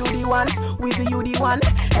 With you the one, with you the one.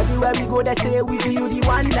 Everywhere we go they say with you the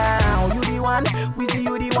one now. You the one, with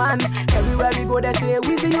you the one. Everywhere we go they say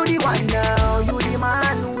with you the one now. You the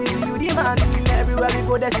man, with you the man. Everywhere we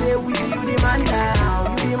go they say with you the man now.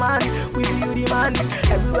 You the man, with you the man.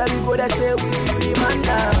 Everywhere we go they say with you the man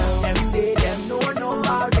now. Them say them no know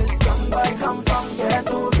how this young boy come from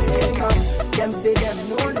ghetto Jamaica. Them say them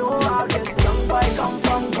no know how this young boy come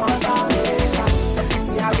from Costa Rica.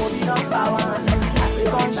 See, I go be number one. I say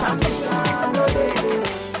gun champion, no baby.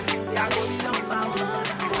 See, I go be number one.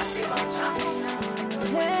 I say gun champion.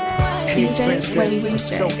 Hey, princess, I'm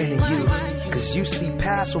so into you. Cause you see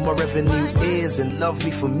past what my revenue is and love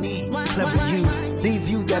me for me. Clever you, leave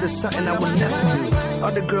you, that is something I will never do.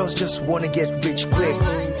 Other girls just wanna get rich quick.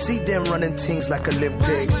 See them running things like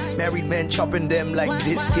Olympics. Married men chopping them like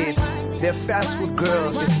biscuits. They're fast food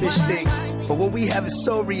girls, they're fish sticks. But what we have is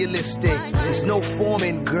so realistic. There's no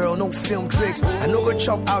forming, girl, no film tricks. I know go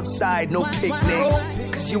chop outside, no picnics.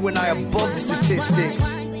 Cause you and I are above the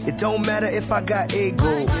statistics. It don't matter if I got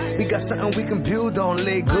ego. We got something we can build on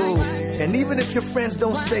Lego. And even if your friends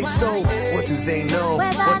don't say so, what do they know?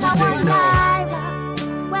 What do they know?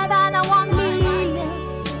 Whether I want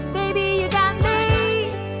million, baby you got me,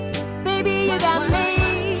 baby you got me.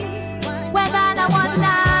 Whether I want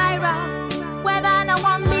naira, whether I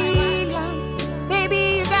want million,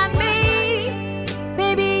 baby you got me,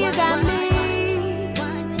 baby you got me.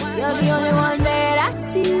 You're the only one that I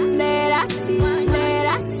see, that I see, that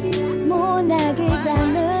I see. Mona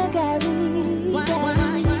gigana gari,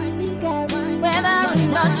 gari, gari. Whether or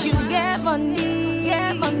not you get money,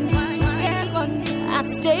 get money, get money. I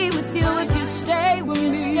stay with you if you stay with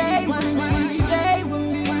me, stay with me, stay with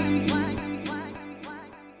me.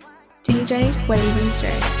 DJ Wavy J.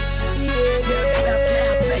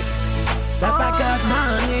 Papa got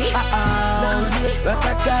money,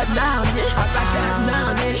 Papa got money, Papa got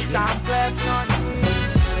money. Sample money.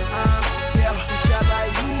 Yeah,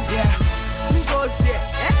 yeah. Who goes there?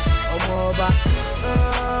 Over.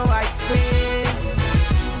 Ice Prince.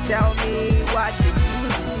 Tell me what you do.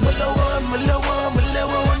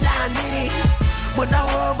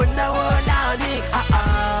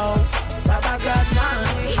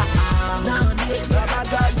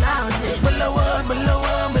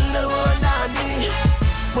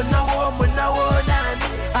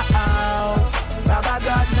 Baba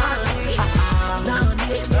got money.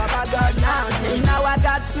 Baba got money. Now I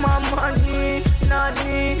got small money,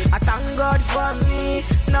 nonny. I thank God for me,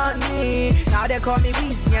 nonny. Now they call me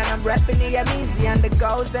Weezy and I'm rapping the Easy and the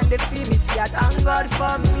girls and they feel me. See I thank God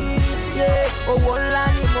for me, yeah. Oh, one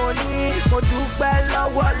money, mo dúpẹ́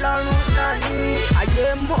lọ́wọ́ Ọlọ́run nonny. Ayé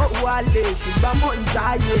mo wálé ṣùgbọ́n mo ń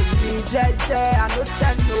jáyé mi jẹ́jẹ́. I no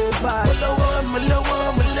send nobody. Mo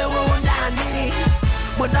lówó nání.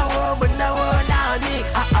 Mo náwó nání.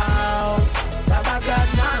 Baba got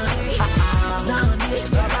money.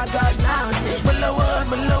 Baba got money. Mo lówó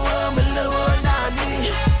nání.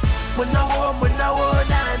 Mo náwó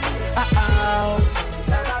nání.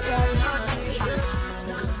 Baba got money.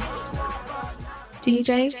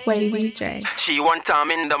 DJ Wavy J. She want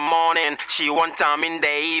time in the morning, she want time in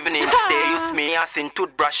the evening. They use me as in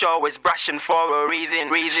toothbrush, always brushing for a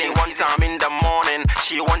reason. She want time in the morning,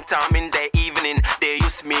 she want time in the evening. They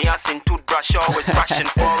use me as in toothbrush, always brushing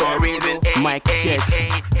for a reason. Mic check.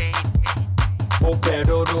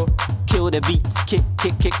 Kill the beat,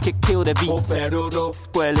 kill the beat.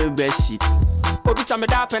 Spoil the best shit. Obi sa me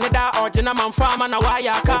da penny da original man farmer na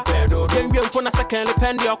wayaka. Dem bi mpo na second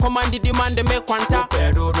pen your command demand me kwanta.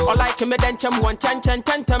 Or like me den chem one chan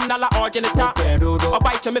na la originata. Or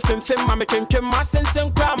bite me fim ma me twem ma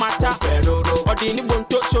sensen kwa mata. Or di ni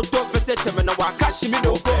bonto show to visit me na waka shi me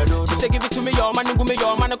do. She say give it to me your man go me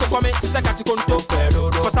your man ko come ti sakati konto.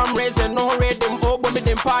 For some reason no read them oh but me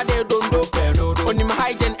dem pa de dondo. Oni me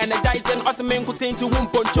hygiene energizing us men ko tin to wum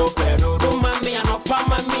poncho. Woman me and up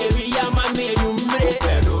ma me ria ma me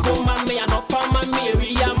woman me and up ma me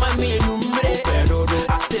ria ma me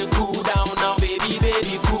I say cool down now baby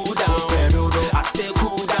cool down. I say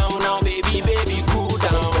cool down now baby cool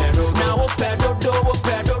down. Now pedo do now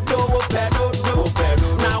pedo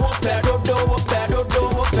do.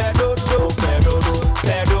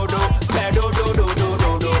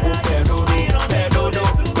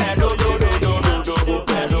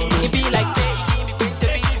 It be like say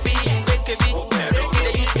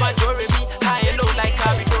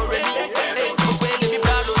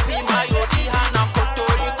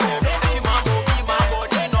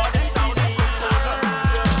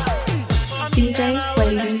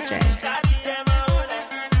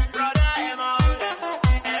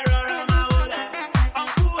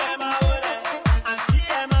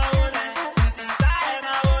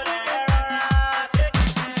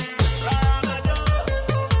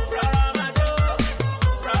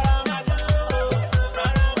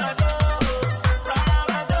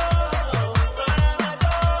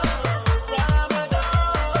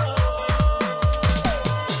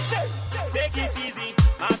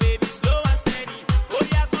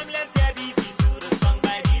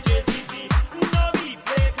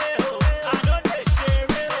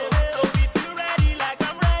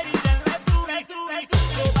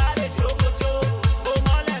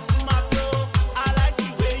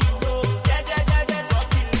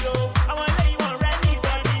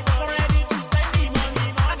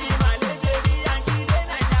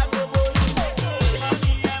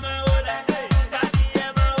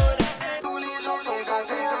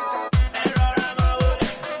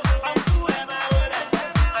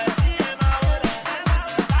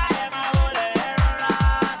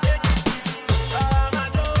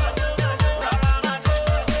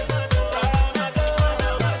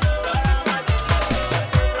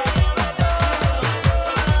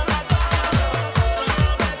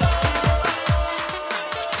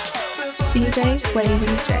Wavy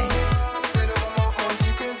J.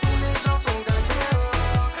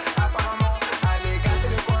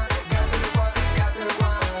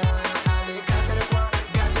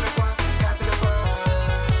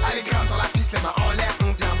 Allez, grimpe sur la piste, les mains en l'air,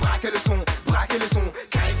 on vient braquer le son,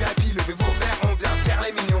 carré VIP, levez vos verres, on vient faire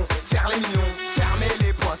les mignons, fermez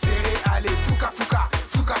les poings serrés, allez, fouka fouka,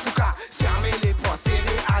 fouka fouka, fermez les poings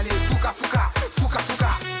serrés, allez, fouka fouka, fouka fouka,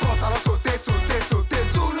 pantalon sauté, sauté, sauté,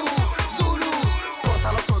 Zulu, Zulu,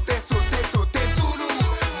 pantalon sauté, sauté, sauté, Zulu,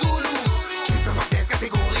 Zulu, tu peux marquer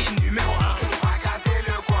catégorie numéro 1, on va gâter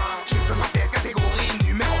le coin, tu peux marquer catégorie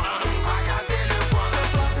numéro 1, on va gâter le coin, ce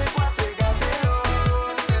soir c'est quoi, c'est gâter l'eau,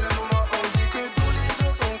 c'est le moment, on dit que tous les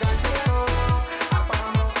jours sont gâtés l'eau,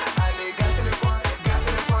 apparemment, allez, gâter le coin,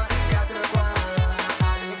 gâter le coin, gâter le coin,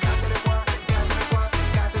 allez, gâter le coin, gâter le coin,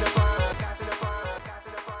 gâter le coin, gâter le coin,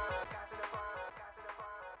 gâter le coin.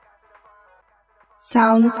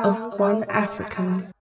 Sounds of One African.